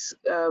quit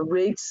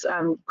rates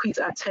and quit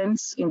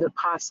attempts in the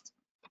past.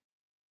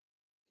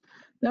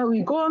 Now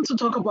we go on to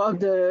talk about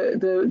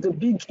the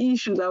big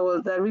issue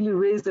that really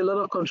raised a lot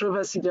of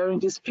controversy during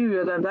this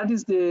period, and that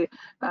is the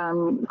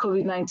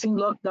COVID-19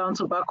 lockdown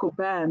tobacco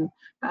ban.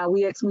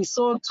 We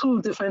saw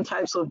two different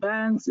types of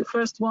bans. The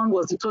first one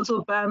was the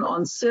total ban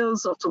on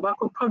sales of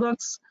tobacco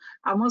products.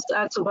 I must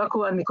add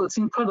tobacco and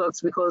nicotine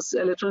products because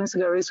electronic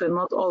cigarettes were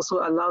not also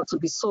allowed to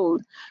be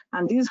sold.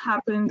 And this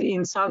happened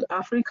in South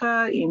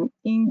Africa, in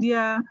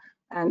India,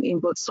 and in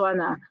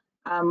Botswana.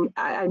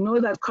 I know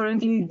that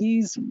currently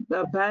these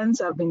bans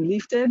have been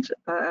lifted,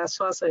 as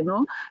far as I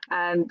know,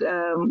 and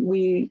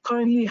we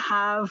currently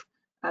have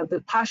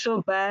the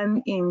partial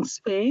ban in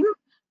Spain,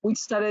 which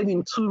started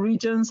in 2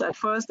 regions at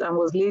first and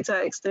was later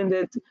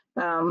extended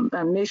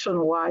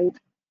nationwide.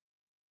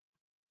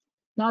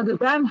 Now, the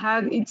ban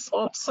had its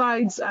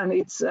upsides and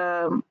its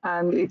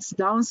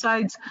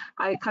downsides.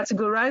 I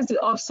categorize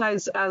the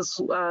upsides as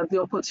the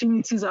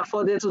opportunities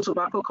afforded to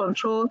tobacco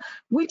control,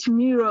 which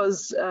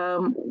mirrors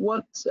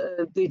what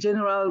the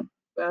general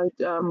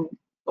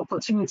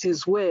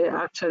opportunities were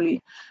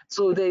actually.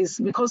 So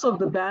because of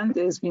the ban,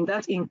 there's been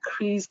that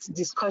increased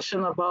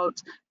discussion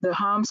about the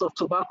harms of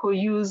tobacco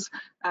use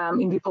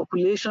in the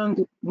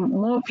population.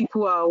 More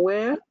people are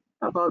aware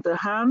about the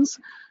harms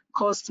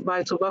caused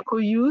by tobacco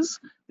use.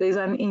 There's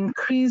an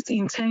increased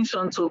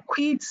intention to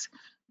quit.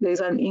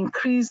 There's an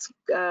increased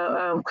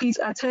quit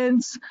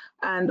attempts,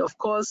 and of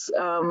course,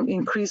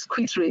 increased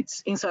quit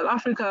rates. In South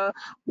Africa,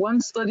 one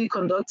study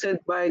conducted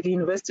by the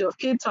University of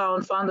Cape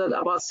Town found that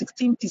about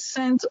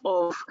 16%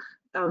 of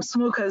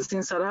smokers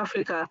in South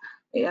Africa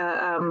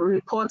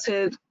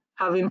reported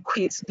having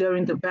quit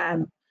during the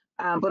ban.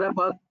 But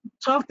about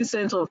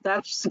 12% of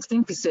that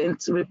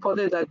 16%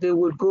 reported that they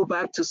would go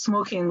back to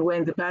smoking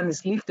when the ban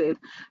is lifted.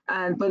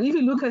 But if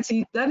you look at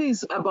it, that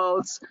is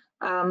about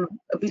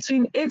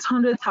between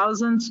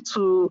 800,000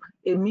 to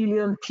 1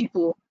 million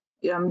people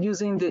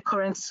using the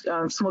current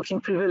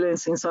smoking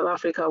prevalence in South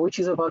Africa, which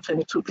is about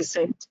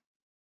 22%.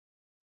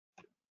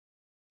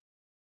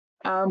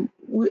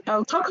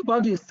 I'll talk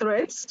about the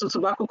threats to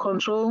tobacco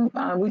control,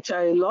 which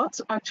are a lot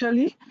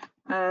actually.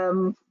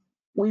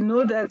 We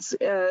know that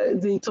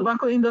the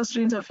tobacco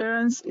industry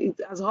interference, it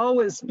has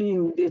always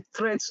been a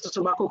threat to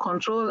tobacco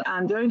control,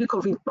 and during the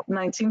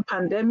COVID-19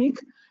 pandemic,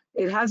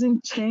 it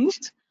hasn't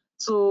changed.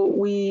 So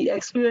we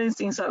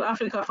experienced in South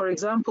Africa, for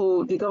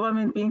example, the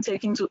government being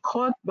taken to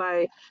court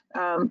by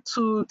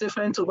 2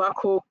 different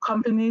tobacco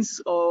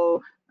companies or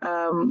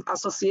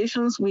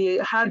associations. We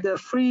had the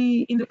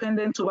Free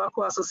Independent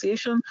Tobacco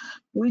Association,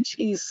 which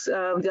is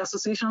the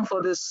association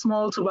for the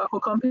small tobacco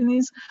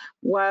companies,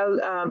 while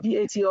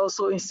BAT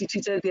also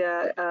instituted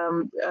their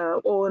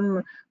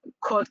own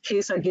court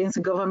case against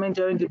the government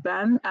during the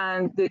ban.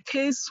 And the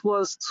case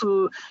was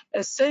to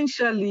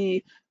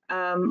essentially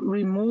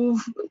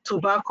remove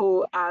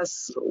tobacco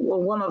as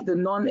one of the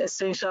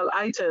non-essential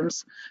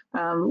items,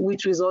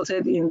 which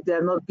resulted in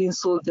their not being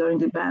sold during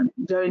the ban,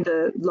 during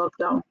the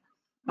lockdown.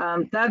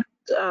 That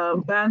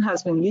ban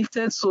has been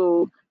lifted,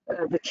 so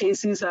the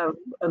cases have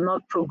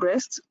not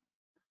progressed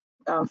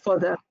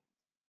further.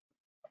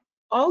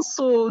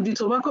 Also, the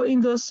tobacco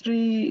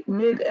industry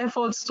made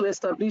efforts to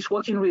establish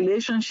working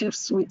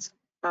relationships with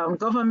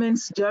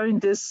governments during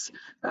this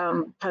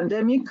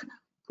pandemic.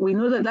 We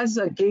know that is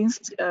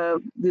against the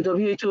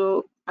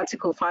WHO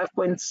Article 5.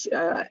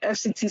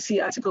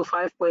 FCTC Article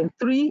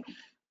 5.3.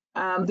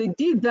 They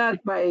did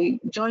that by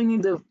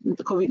joining the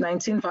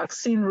COVID-19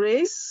 vaccine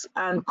race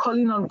and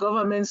calling on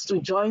governments to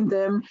join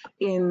them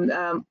in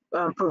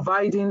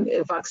providing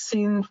a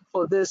vaccine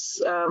for this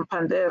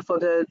for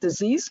the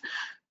disease.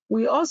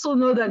 We also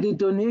know that they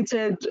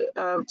donated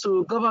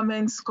to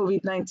government's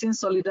COVID-19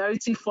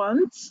 solidarity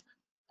funds,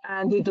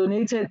 and they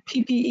donated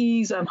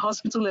PPEs and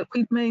hospital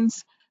equipment,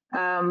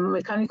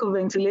 mechanical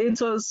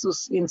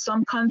ventilators in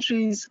some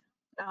countries,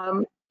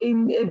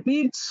 in a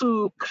bid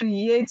to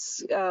create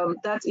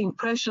that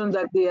impression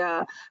that they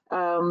are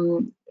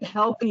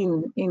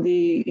helping in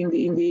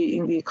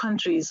the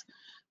countries.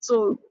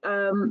 So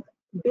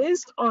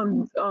based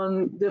on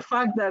the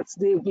fact that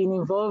they've been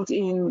involved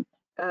in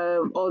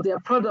or their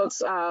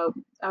products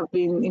have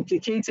been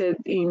implicated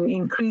in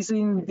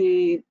increasing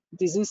the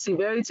disease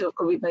severity of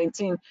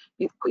COVID-19,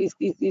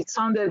 it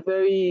sounded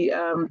very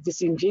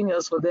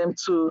disingenuous for them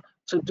to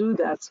do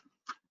that.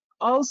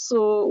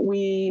 Also,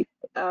 we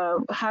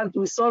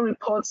saw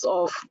reports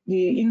of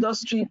the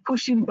industry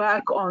pushing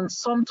back on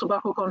some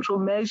tobacco control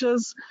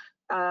measures,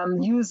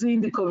 using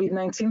the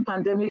COVID-19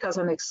 pandemic as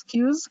an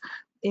excuse.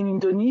 In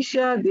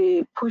Indonesia,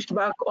 they pushed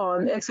back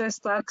on excess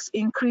tax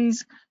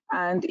increase,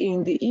 and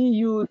in the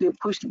EU, they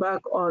pushed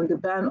back on the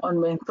ban on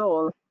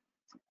menthol.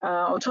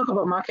 I'll talk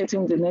about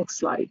marketing the next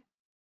slide.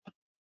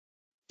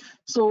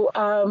 So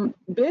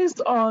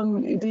based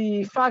on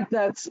the fact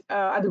that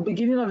at the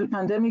beginning of the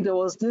pandemic, there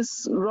was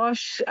this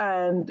rush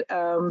and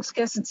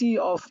scarcity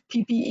of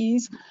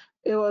PPEs,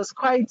 it was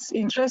quite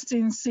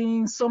interesting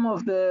seeing some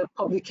of the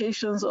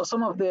publications or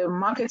some of the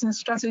marketing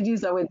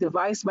strategies that were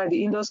devised by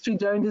the industry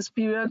during this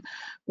period,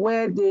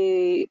 where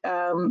they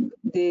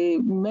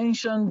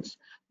mentioned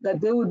that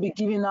they would be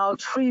giving out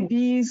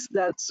freebies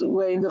that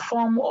were in the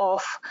form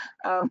of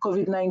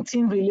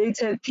COVID-19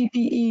 related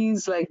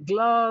PPEs like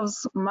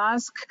gloves,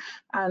 masks,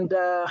 and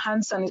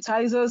hand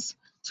sanitizers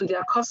to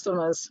their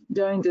customers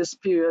during this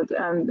period.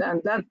 And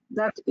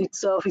that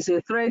itself is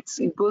a threat.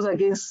 It goes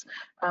against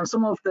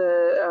some of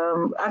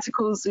the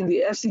articles in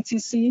the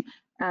FCTC,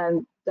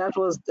 and that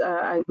was,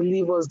 I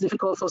believe, was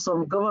difficult for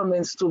some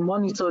governments to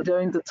monitor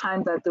during the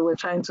time that they were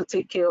trying to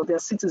take care of their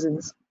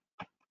citizens.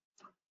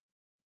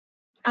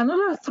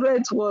 Another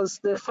threat was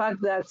the fact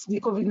that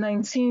the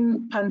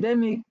COVID-19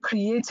 pandemic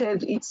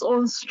created its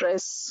own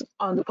stress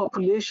on the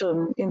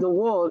population in the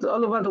world.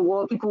 All over the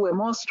world, people were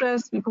more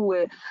stressed. People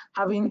were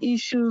having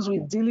issues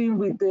with dealing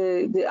with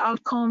the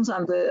outcomes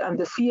and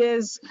the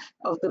fears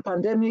of the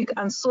pandemic.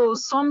 And so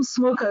some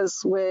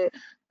smokers were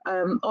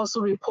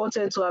also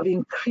reported to have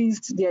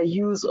increased their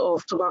use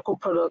of tobacco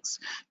products.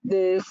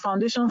 The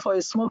Foundation for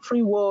a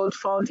Smoke-Free World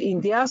found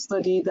in their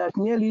study that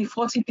nearly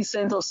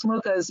 40% of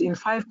smokers in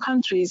 5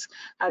 countries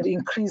had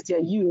increased their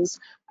use.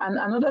 And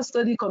another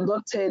study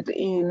conducted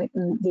in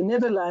the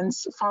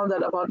Netherlands found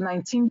that about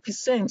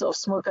 19% of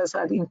smokers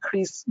had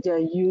increased their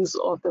use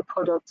of the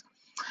product.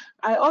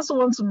 I also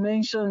want to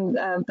mention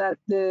that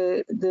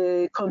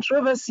the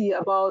controversy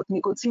about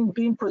nicotine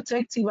being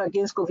protective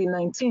against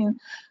COVID-19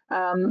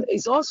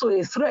 is also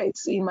a threat,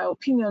 in my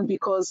opinion,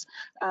 because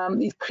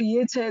it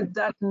created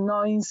that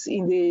noise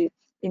in the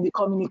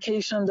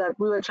communication that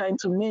we were trying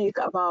to make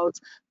about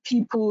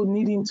people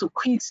needing to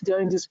quit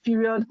during this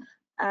period.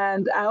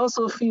 And I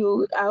also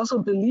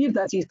believe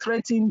that it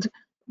threatened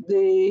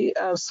the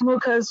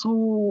smokers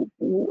who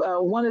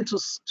wanted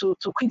to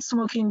quit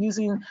smoking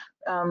using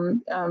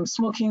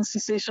smoking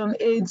cessation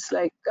aids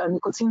like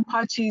nicotine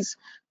patches.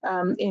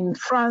 In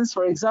France,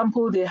 for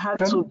example, they had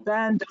to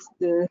ban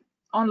the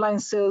online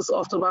sales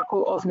of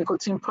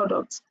nicotine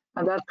products,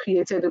 and that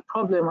created a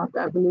problem,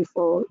 I believe,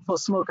 for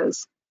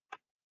smokers.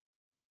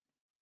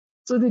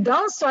 So the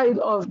downside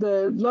of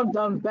the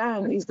lockdown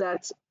ban is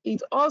that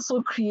it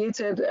also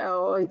created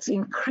or it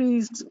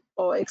increased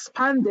or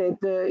expanded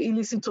the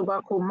illicit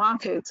tobacco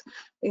market.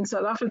 In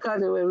South Africa,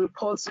 there were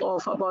reports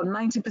of about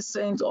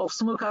 90% of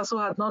smokers who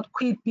had not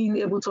quit being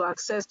able to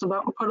access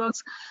tobacco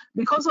products.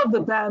 Because of the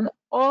ban,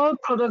 all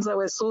products that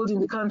were sold in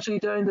the country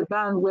during the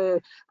ban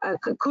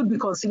could be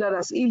considered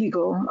as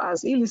illegal,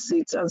 as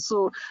illicit. And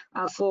so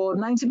for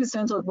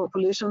 90% of the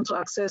population to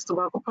access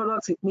tobacco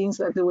products, it means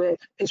that they were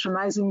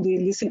patronizing the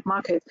illicit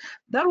market.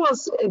 That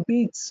was a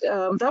bit,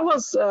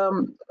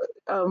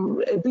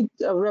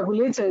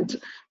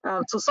 regulated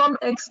to some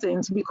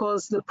extent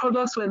because the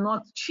products were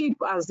not cheap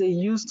as they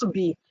used to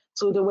be.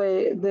 So there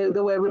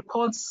were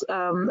reports,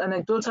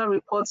 anecdotal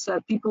reports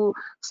that people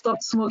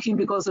stopped smoking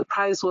because the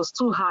price was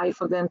too high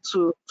for them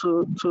to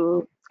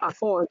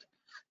afford.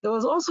 There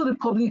was also the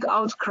public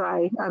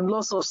outcry and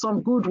loss of some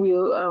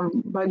goodwill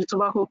by the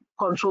tobacco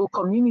control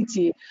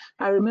community.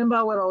 I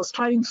remember when I was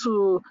trying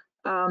to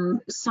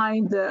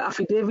sign the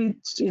affidavit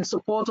in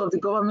support of the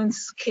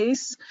government's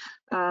case,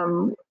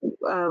 the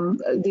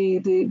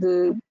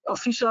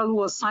official who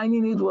was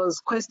signing it was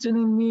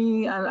questioning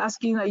me and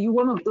asking, are you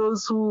one of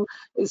those who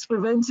is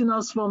preventing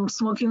us from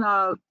smoking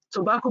our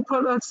tobacco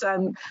products?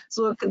 And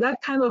so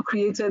that kind of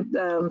created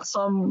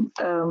some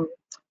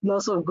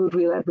loss of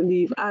goodwill, I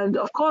believe. And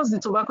of course, the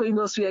tobacco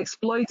industry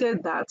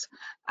exploited that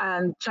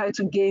and tried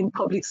to gain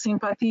public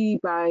sympathy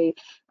by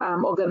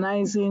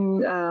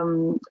organizing,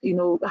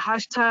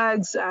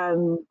 hashtags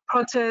and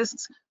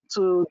protests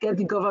to get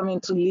the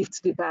government to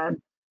lift the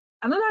ban.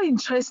 Another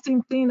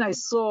interesting thing I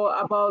saw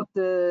about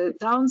the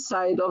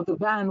downside of the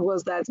ban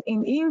was that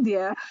in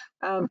India,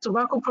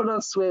 tobacco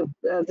products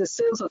the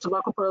sales of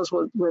tobacco products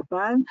were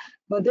banned.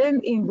 But then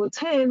in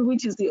Bhutan,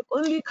 which is the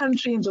only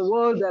country in the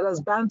world that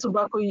has banned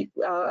tobacco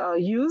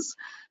use,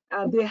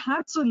 they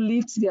had to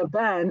lift their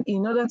ban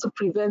in order to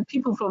prevent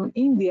people from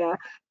India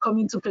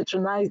coming to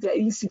patronize their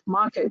illicit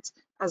market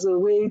as a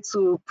way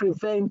to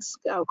prevent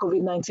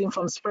COVID-19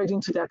 from spreading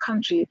to their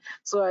country.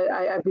 So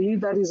I believe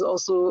that is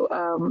also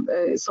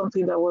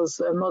something that was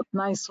not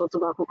nice for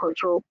tobacco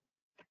control.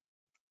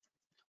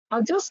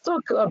 I'll just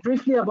talk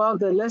briefly about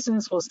the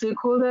lessons for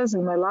stakeholders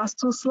in my last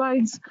 2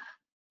 slides.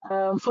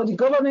 For the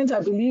government, I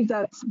believe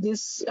that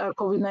this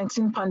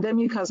COVID-19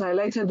 pandemic has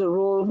highlighted the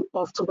role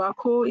of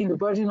tobacco in the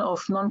burden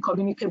of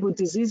non-communicable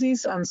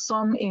diseases and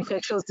some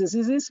infectious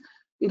diseases.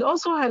 It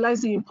also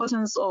highlights the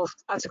importance of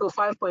Article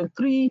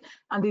 5.3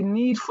 and the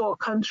need for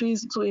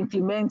countries to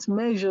implement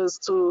measures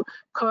to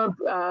curb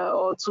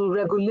or to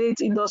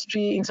regulate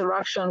industry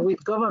interaction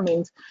with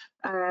government.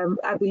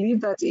 I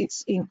believe that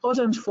it's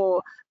important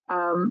for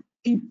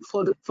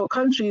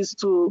countries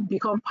to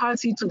become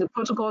party to the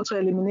protocol to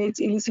eliminate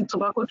illicit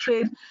tobacco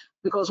trade,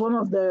 because one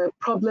of the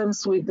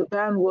problems with the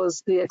ban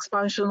was the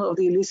expansion of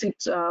the illicit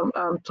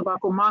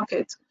tobacco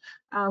market.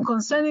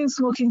 Concerning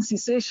smoking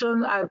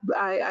cessation, I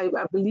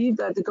believe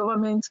that the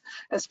government,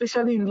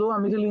 especially in low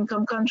and middle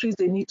income countries,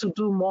 they need to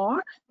do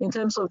more in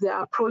terms of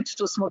their approach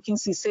to smoking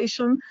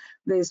cessation.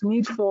 There's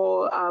need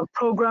for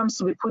programs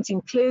to be put in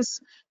place,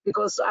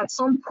 because at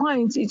some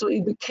point it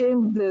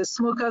became the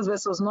smokers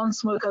versus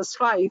non-smokers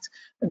fight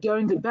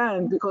during the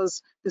ban,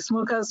 because the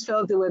smokers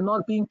felt they were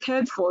not being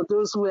cared for.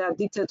 Those who were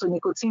addicted to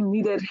nicotine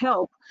needed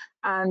help,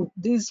 and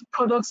these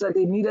products that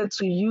they needed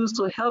to use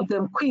to help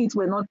them quit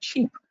were not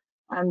cheap.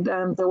 And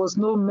there was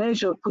no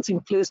measure put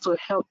in place to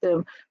help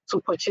them to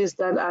purchase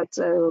that at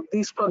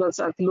these products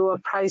at lower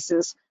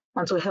prices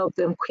and to help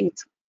them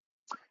quit.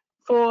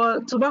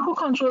 For tobacco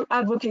control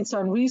advocates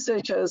and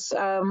researchers,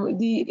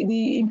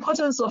 the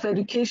importance of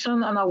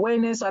education and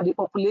awareness at the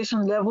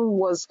population level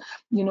was,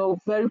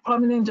 very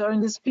prominent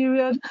during this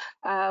period.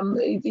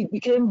 It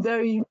became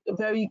very,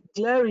 very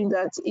glaring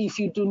that if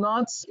you do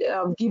not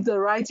give the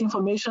right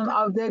information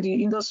out there,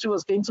 the industry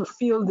was going to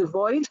fill the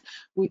void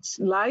with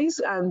lies,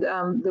 and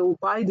they will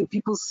buy the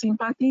people's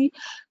sympathy.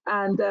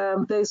 And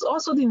there's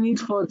also the need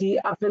for the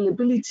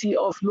availability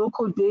of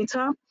local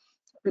data,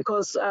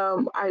 because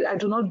I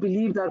do not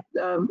believe that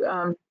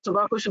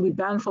tobacco should be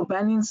banned for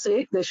banning's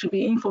sake. There should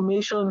be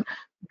information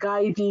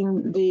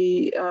guiding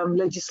the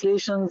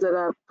legislations that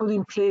are put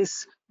in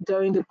place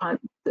during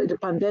the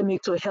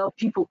pandemic to help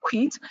people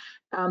quit.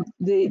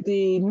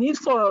 The need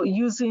for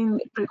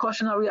using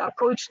precautionary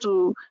approach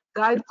to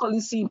guide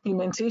policy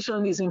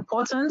implementation is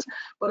important,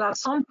 but at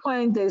some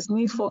point there's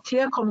need for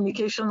clear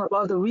communication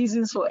about the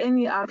reasons for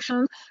any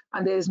action,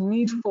 and there's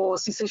need for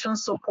cessation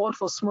support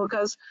for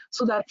smokers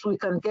so that we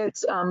can get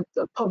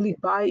the public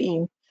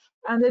buy-in.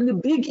 And then the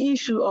big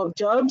issue of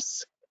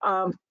jobs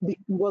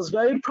was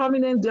very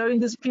prominent during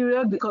this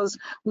period, because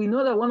we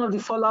know that one of the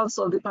fallouts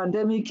of the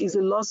pandemic is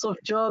the loss of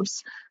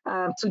jobs.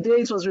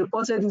 Today, it was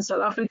reported in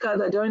South Africa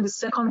that during the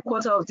second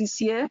quarter of this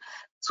year,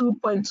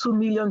 2.2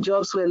 million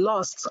jobs were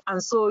lost.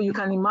 And so you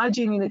can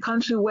imagine, in a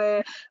country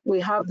where we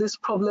have this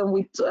problem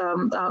with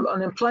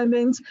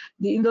unemployment,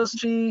 the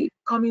industry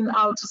coming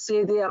out to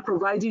say they are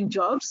providing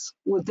jobs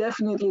will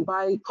definitely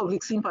buy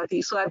public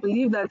sympathy. So I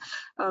believe that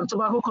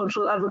tobacco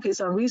control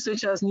advocates and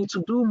researchers need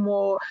to do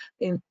more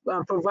in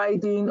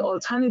providing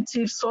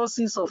alternative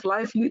sources of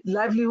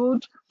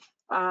livelihood,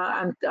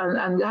 and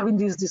having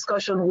this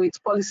discussion with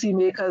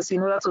policymakers in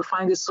order to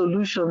find a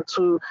solution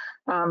to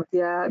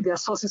their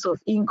sources of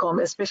income,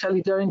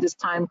 especially during this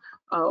time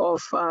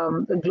of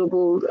the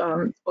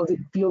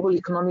global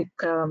economic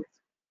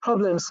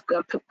problems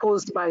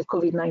posed by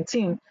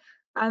COVID-19.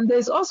 And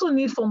there's also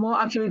need for more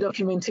accurate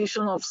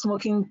documentation of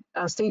smoking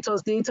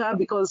status data,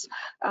 because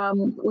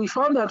we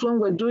found that when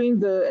we're doing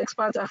the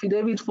expert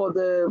affidavit for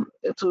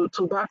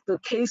to back the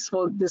case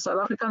for the South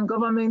African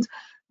government,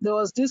 there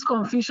was this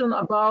confusion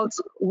about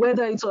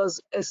whether it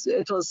was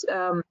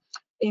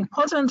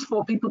important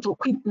for people to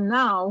quit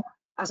now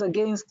as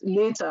against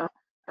later.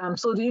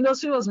 So the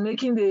industry was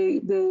making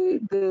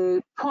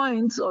the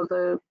point or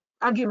the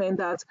argument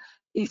that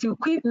if you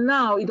quit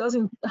now, it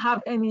doesn't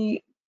have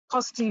any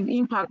positive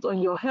impact on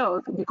your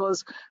health,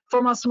 because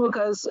former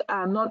smokers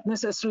are not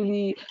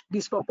necessarily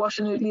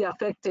disproportionately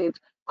affected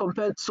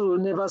compared to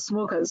never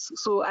smokers.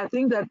 So I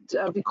think that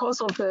because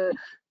of the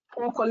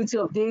poor quality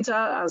of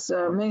data, as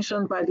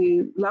mentioned by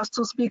the last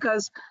two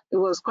speakers, it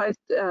was quite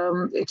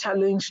a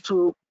challenge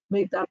to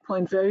make that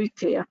point very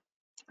clear.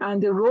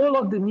 And the role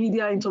of the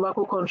media in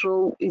tobacco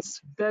control is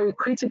very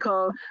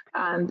critical,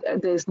 and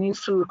there's need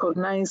to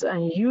recognize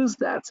and use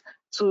that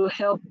to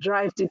help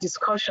drive the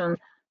discussion,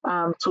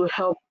 to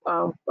help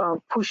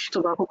push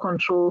tobacco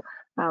control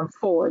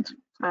forward.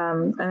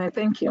 And I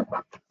thank you.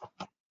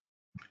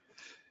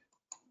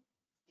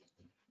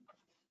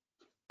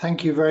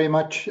 Thank you very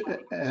much,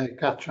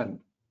 Catherine.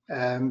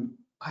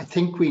 I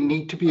think we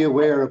need to be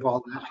aware of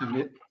all that,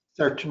 and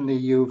certainly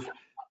you've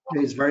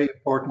raised very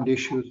important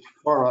issues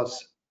for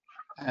us.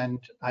 And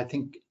I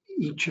think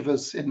each of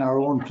us in our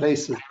own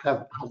places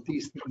have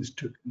these things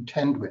to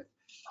contend with.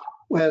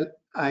 Well,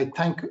 I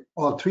thank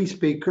all three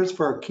speakers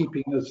for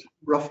keeping us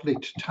roughly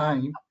to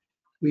time.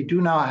 We do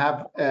now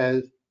have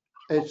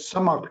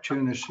some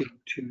opportunity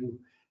to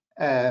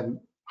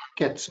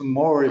get some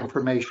more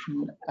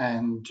information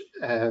and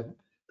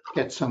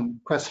get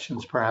some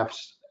questions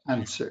perhaps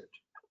answered.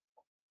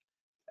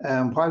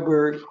 While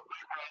we're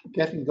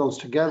getting those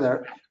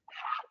together,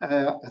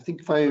 I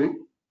think if I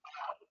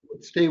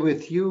would stay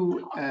with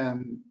you,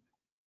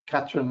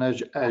 Catherine,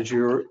 as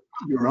you're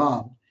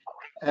on,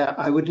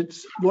 I would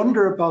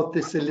wonder about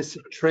this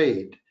illicit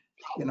trade.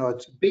 You know,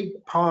 it's a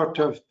big part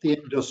of the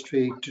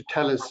industry to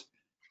tell us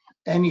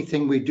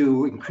anything we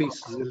do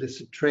increases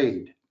illicit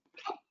trade.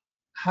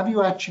 Have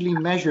you actually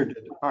measured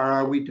it, or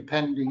are we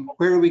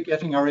where are we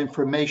getting our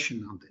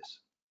information on this?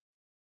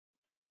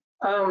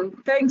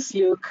 Thanks,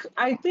 Luke.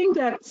 I think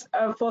that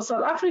for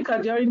South Africa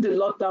during the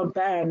lockdown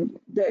ban,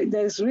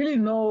 there's really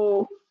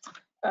no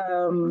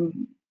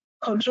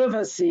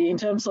controversy in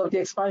terms of the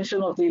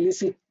expansion of the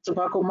illicit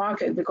tobacco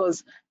market,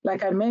 because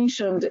like I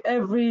mentioned,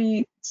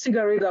 every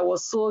cigarette that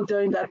was sold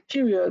during that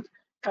period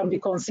can be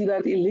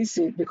considered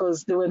illicit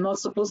because they were not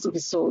supposed to be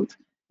sold.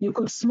 You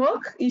could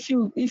smoke if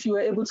you were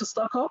able to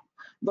stock up,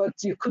 but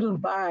you couldn't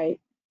buy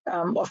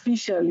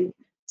officially.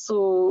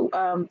 So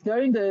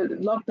during the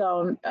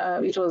lockdown,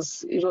 it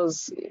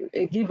was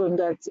a given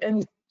that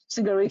any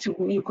cigarette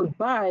you could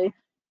buy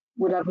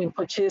would have been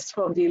purchased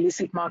from the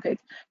illicit market.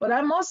 But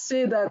I must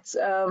say that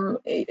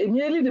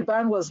immediately the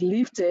ban was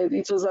lifted,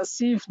 it was as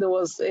if there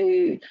was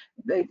the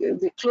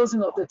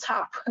closing of the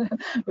tap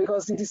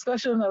because the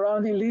discussion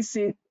around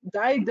illicit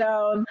died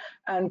down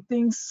and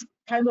things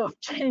kind of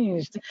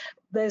changed.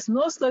 There's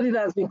no study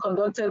that's been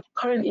conducted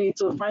currently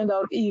to find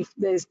out if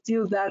there's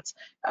still that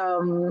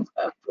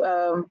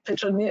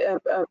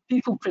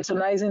people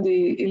patronizing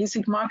the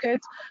illicit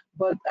market,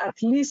 but at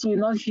least we're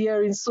not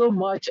hearing so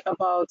much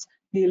about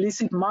the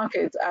illicit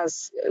market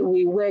as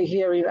we were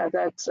hearing at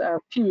that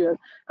period.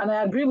 And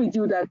I agree with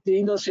you that the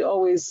industry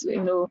always,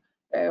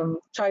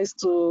 tries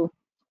to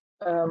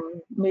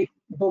make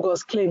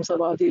bogus claims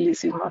about the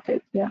illicit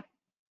market. Yeah.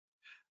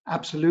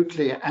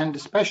 Absolutely, and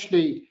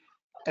especially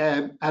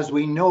as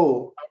we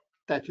know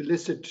that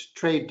illicit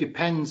trade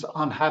depends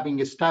on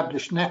having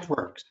established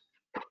networks.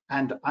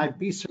 And I'd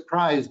be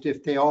surprised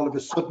if they all of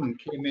a sudden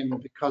came in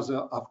because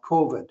of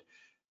COVID.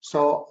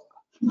 So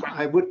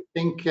I would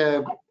think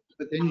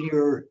within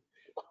your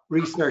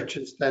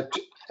researches that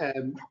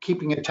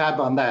keeping a tab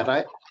on that.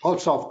 I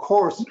also, of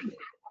course,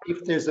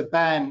 if there's a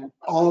ban,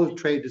 all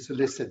trade is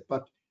illicit,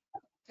 but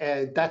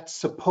that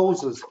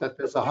supposes that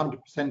there's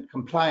 100%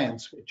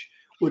 compliance, which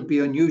would be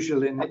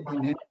unusual in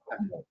India.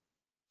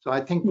 So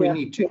I think we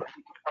need to keep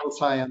a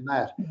close eye on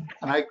that.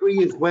 And I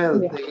agree as well,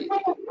 the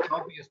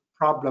obvious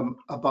problem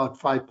about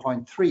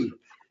 5.3.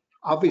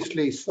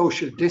 Obviously,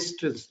 social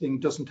distancing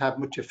doesn't have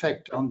much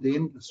effect on the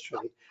industry.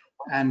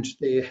 And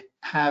they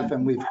have,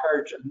 and we've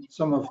heard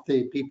some of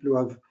the people who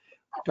have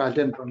dialed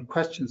in on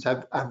questions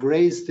have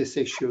raised this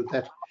issue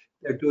that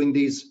they're doing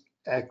these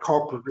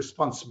corporate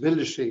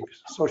responsibility,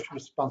 social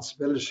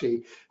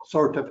responsibility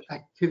sort of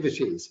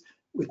activities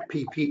with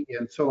PP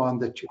and so on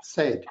that you've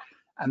said.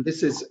 And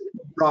this is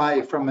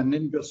dry from an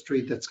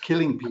industry that's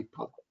killing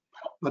people.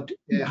 But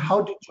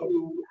how did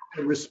you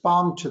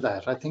respond to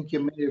that? I think you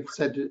may have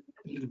said a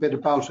little bit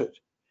about it.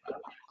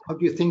 How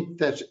do you think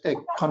that a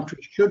country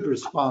should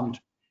respond?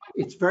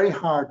 It's very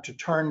hard to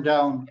turn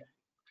down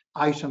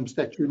items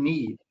that you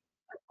need.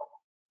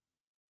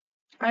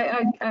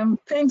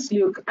 Thanks,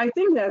 Luke. I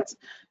think that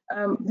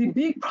the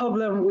big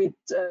problem with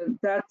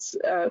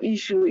that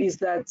issue is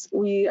that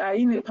we are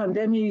in a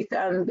pandemic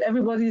and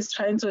everybody's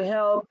trying to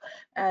help,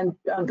 and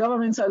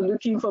governments are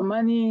looking for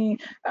money.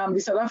 The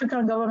South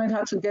African government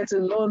had to get a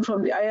loan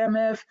from the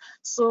IMF.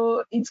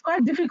 So it's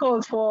quite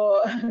difficult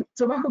for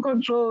tobacco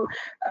control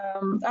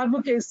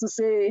advocates to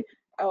say,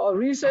 or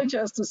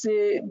researchers to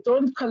say,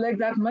 don't collect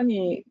that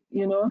money,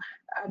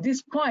 at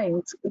this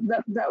point.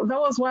 That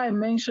was why I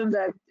mentioned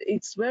that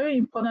it's very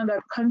important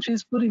that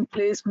countries put in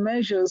place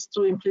measures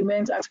to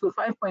implement Article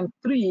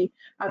 5.3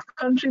 at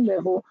country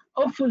level.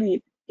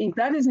 Hopefully, if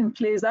that is in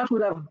place, that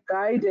would have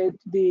guided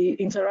the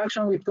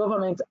interaction with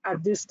government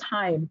at this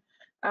time.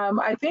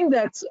 I think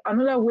that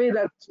another way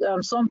that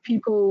some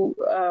people,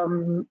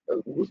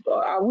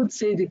 I would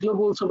say the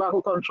global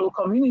tobacco control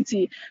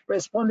community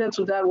responded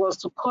to that was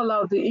to call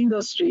out the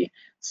industry.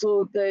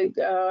 So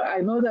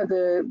I know that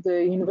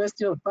the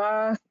University of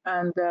Bath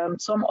and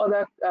some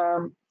other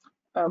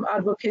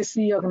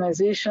advocacy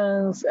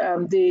organizations,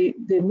 they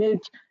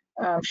made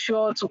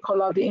sure to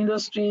call out the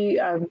industry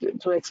and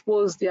to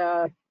expose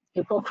their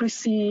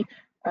hypocrisy,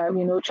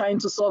 trying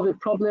to solve a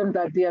problem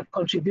that they are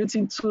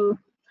contributing to.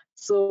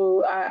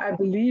 So I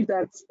believe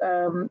that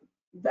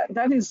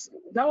that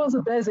was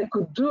the best they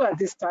could do at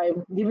this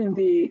time, given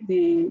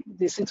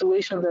the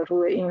situation that we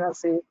were in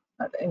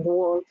in the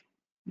world.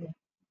 Yeah.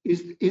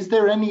 Is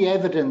there any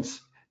evidence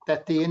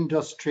that the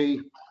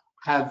industry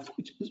have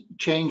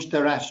changed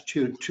their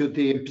attitude to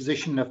the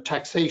imposition of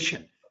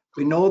taxation?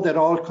 We know that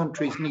all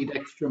countries need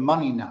extra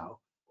money now,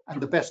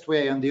 and the best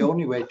way and the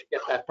only way to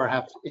get that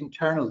perhaps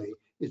internally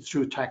is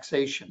through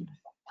taxation.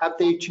 Have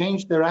they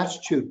changed their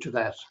attitude to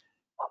that?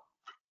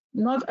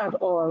 Not at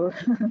all,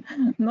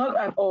 not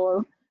at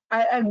all.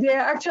 They're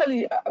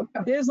actually,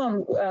 based on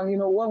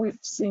what we've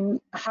seen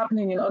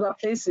happening in other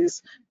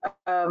places,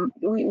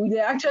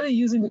 they're actually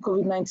using the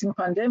COVID-19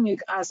 pandemic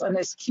as an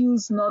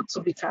excuse not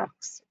to be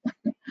taxed.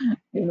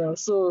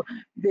 So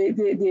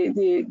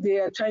they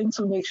are trying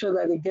to make sure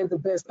that they get the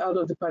best out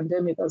of the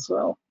pandemic as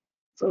well.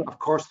 So of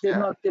course, they've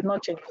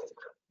not changed.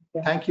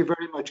 Yeah. Thank you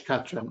very much,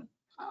 Catherine.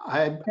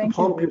 I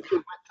hope you're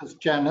with us,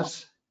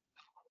 Janice.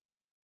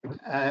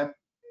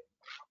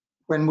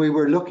 When we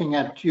were looking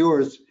at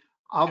yours,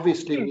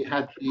 obviously we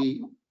had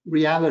the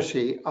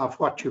reality of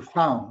what you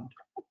found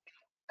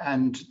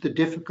and the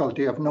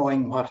difficulty of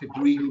knowing what it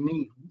really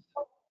means.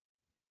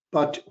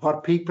 But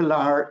what people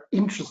are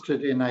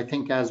interested in, I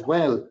think, as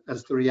well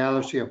as the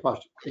reality of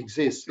what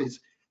exists, is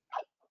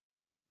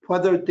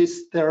whether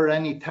there are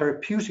any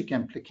therapeutic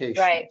implications.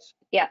 Right.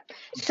 Yeah.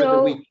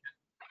 So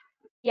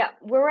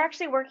we're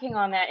actually working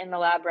on that in the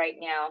lab right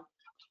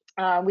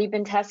now. We've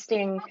been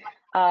testing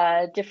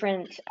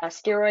different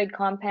steroid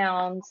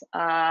compounds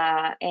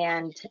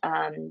and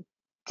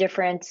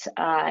different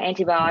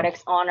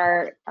antibiotics on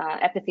our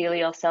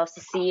epithelial cells to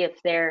see if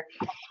there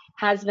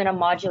has been a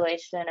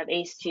modulation of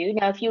ACE2.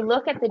 Now, if you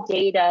look at the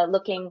data,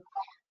 looking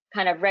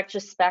kind of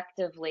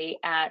retrospectively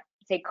at,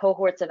 say,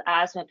 cohorts of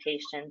asthma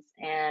patients,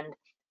 and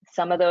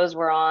some of those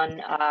were on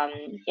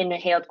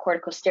inhaled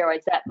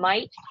corticosteroids, that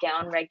might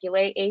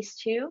downregulate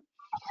ACE2.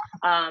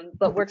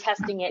 But we're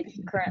testing it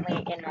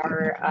currently in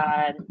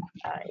our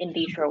in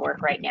vitro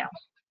work right now.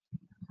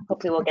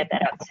 hopefully we'll get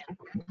that out soon.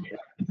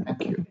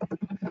 Thank you.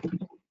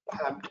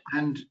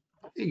 And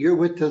you're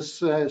with us,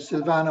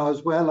 Silvano,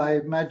 as well, I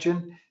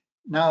imagine.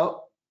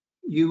 Now,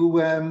 you,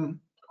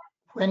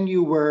 when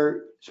you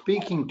were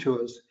speaking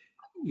to us,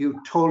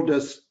 you told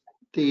us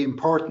the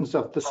importance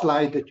of the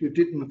slide that you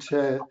didn't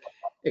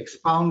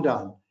expound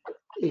on.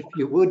 If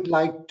you would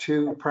like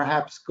to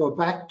perhaps go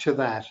back to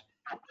that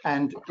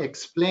and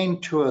explain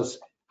to us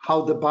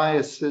how the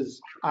biases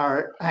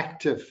are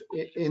active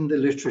in the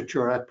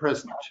literature at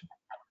present.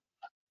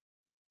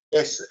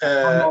 Yes,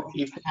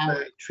 if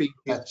treat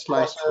that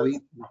slide.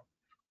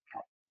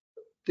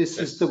 This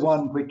yes. is the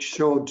one which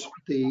showed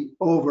the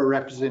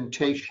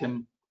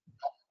overrepresentation,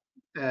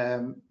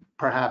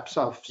 perhaps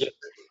of. Yes.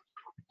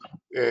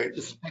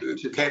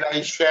 Can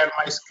I share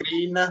my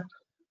screen?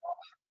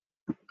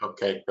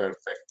 Okay,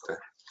 perfect.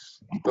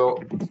 So,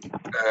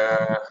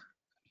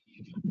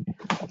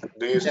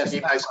 do you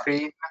see my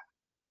screen?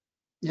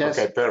 Yes.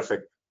 Okay,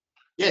 perfect.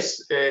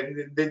 Yes,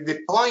 the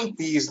point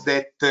is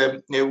that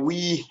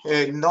we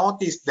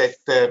noticed that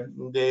the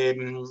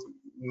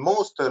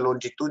most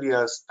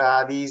longitudinal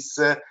studies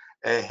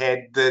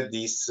had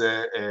this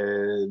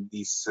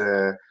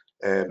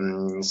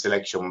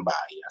selection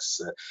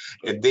bias.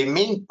 The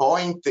main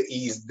point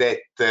is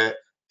that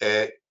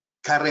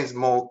current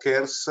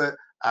smokers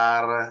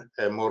are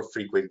more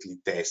frequently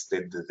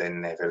tested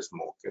than never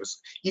smokers.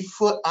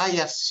 If I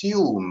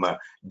assume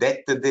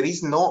that there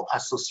is no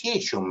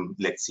association,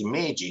 let's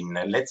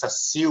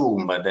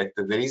assume that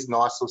there is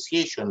no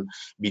association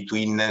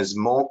between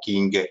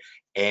smoking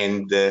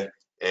and the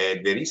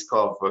risk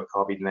of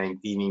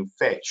COVID-19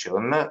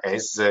 infection,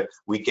 as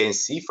we can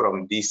see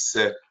from this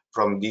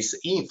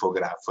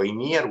infograph. In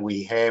here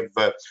we have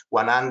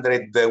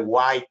 100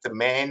 white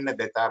men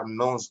that are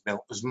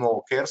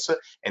non-smokers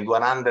and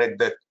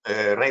 100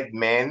 red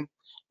men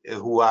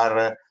who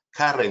are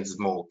current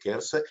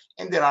smokers,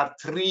 and there are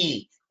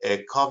 3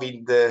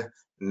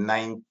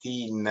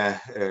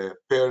 COVID-19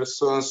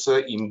 persons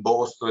in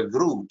both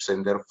groups,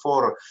 and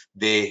therefore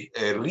the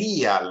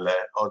real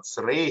odds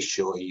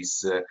ratio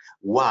is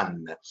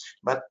 1.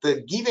 But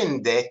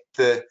given that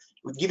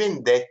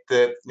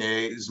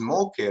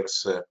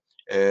smokers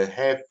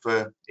have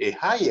a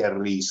higher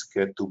risk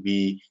to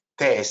be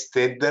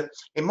tested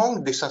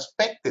among the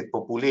suspected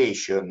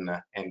population,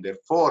 and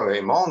therefore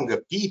among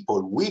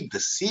people with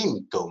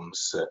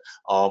symptoms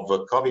of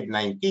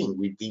COVID-19,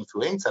 with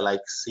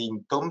influenza-like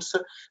symptoms,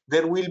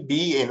 there will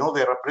be an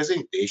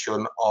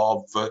overrepresentation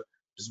of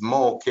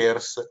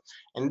smokers.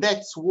 And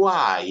that's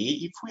why,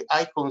 if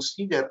I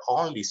consider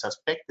only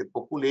suspected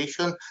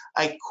population,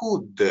 I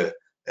could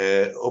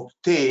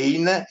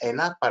obtain an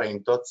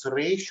apparent odds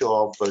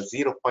ratio of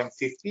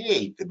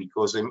 0.58,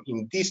 because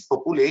in this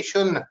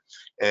population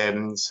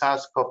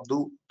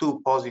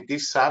SARS-CoV-2 positive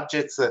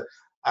subjects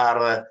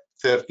are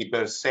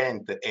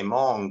 30%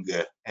 among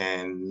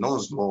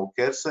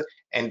non-smokers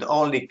and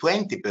only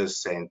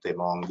 20%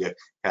 among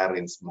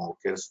current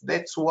smokers.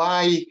 That's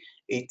why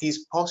it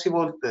is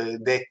possible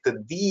that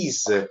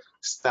these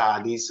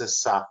studies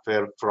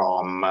suffer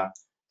from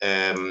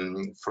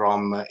an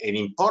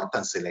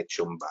important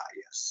selection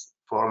bias.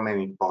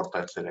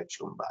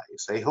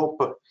 I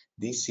hope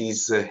this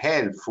is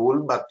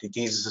helpful, but it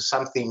is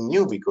something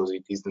new because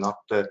it is not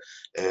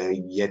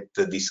yet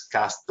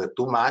discussed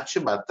too much,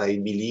 but I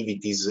believe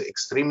it is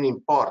extremely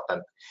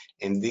important.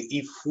 And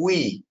if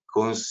we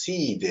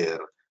consider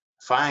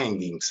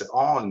findings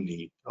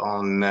only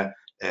on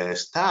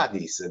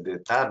studies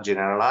that are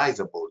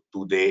generalizable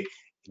to the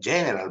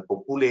general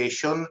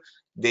population,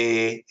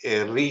 the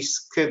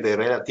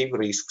relative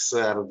risks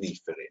are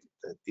different.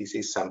 This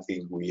is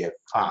something we have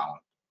found.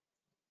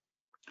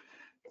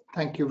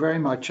 Thank you very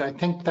much. I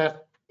think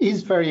that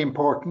is very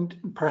important,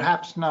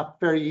 perhaps not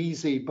very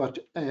easy, but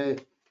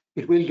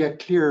it will get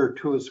clearer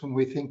to us when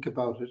we think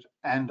about it.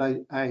 And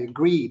I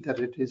agree that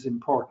it is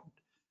important.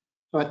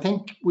 So I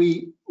think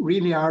we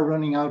really are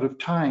running out of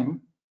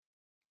time,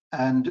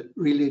 and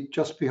really it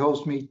just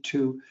behoves me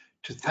to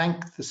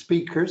thank the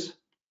speakers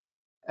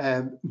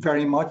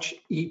very much,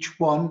 each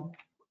one,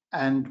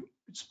 and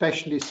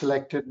specially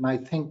selected, and I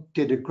think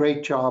did a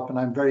great job, and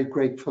I'm very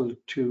grateful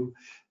to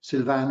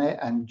Silvano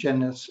and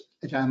Janice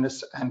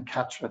and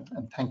Catherine,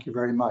 and thank you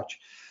very much.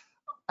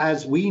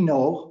 As we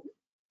know,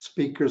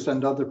 speakers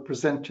and other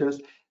presenters,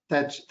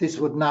 that this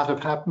would not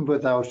have happened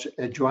without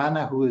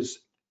Joanna, who is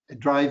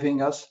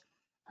driving us,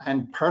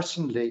 and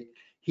personally,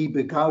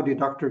 Egbe Gowdy,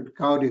 Dr.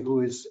 Gowdy,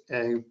 who is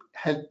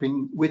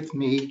helping with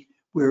me.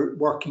 We're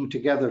working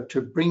together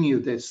to bring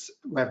you this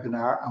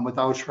webinar, and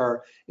without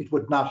her, it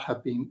would not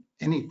have been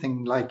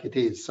anything like it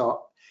is.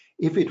 So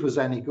if it was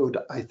any good,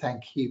 I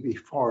thank Egbe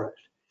for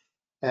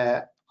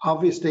it.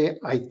 Obviously,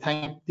 I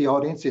thank the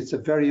audience. It's a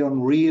very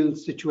unreal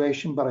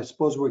situation, but I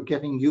suppose we're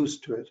getting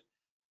used to it.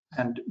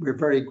 And we're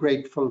very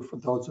grateful for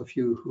those of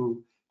you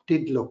who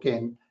did look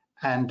in.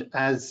 And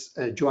as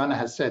Joanna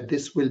has said,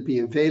 this will be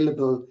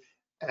available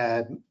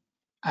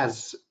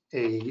as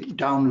a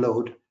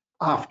download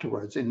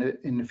afterwards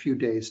in a few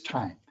days'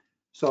 time.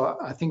 So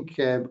I think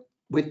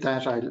with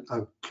that,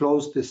 I'll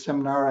close this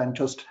seminar and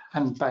just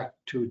hand back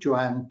to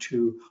Joanne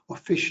to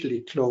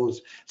officially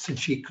close, since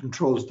she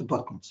controls the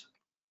buttons.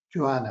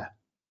 Joanna.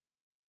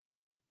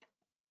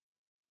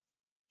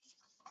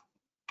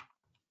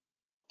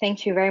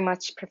 Thank you very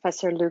much,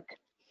 Professor Luke.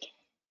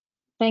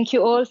 Thank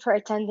you all for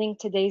attending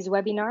today's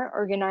webinar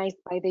organized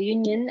by the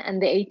Union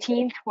and the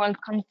 18th World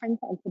Conference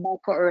on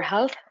Tobacco or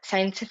Health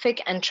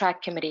Scientific and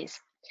Track Committees.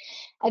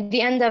 At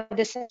the end of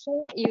the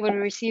session, you will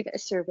receive a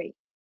survey.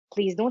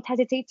 Please don't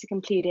hesitate to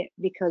complete it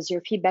because your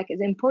feedback is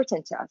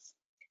important to us.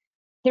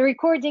 The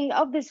recording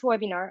of this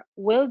webinar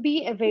will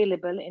be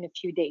available in a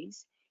few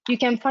days. You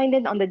can find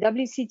it on the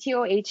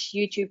WCTOH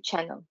YouTube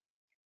channel.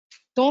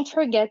 Don't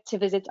forget to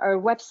visit our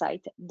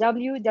website,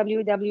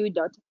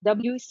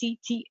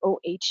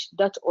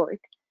 www.wctoh.org,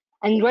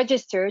 and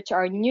register to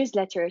our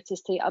newsletter to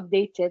stay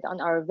updated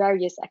on our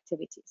various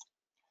activities.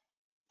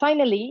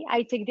 Finally,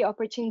 I take the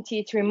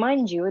opportunity to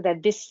remind you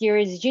that this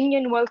year's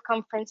Union World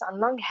Conference on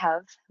Lung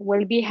Health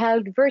will be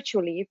held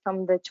virtually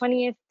from the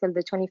 20th till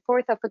the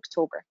 24th of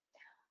October.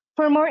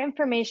 For more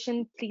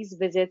information, please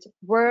visit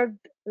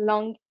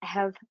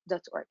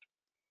worldlunghealth.org.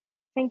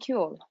 Thank you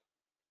all.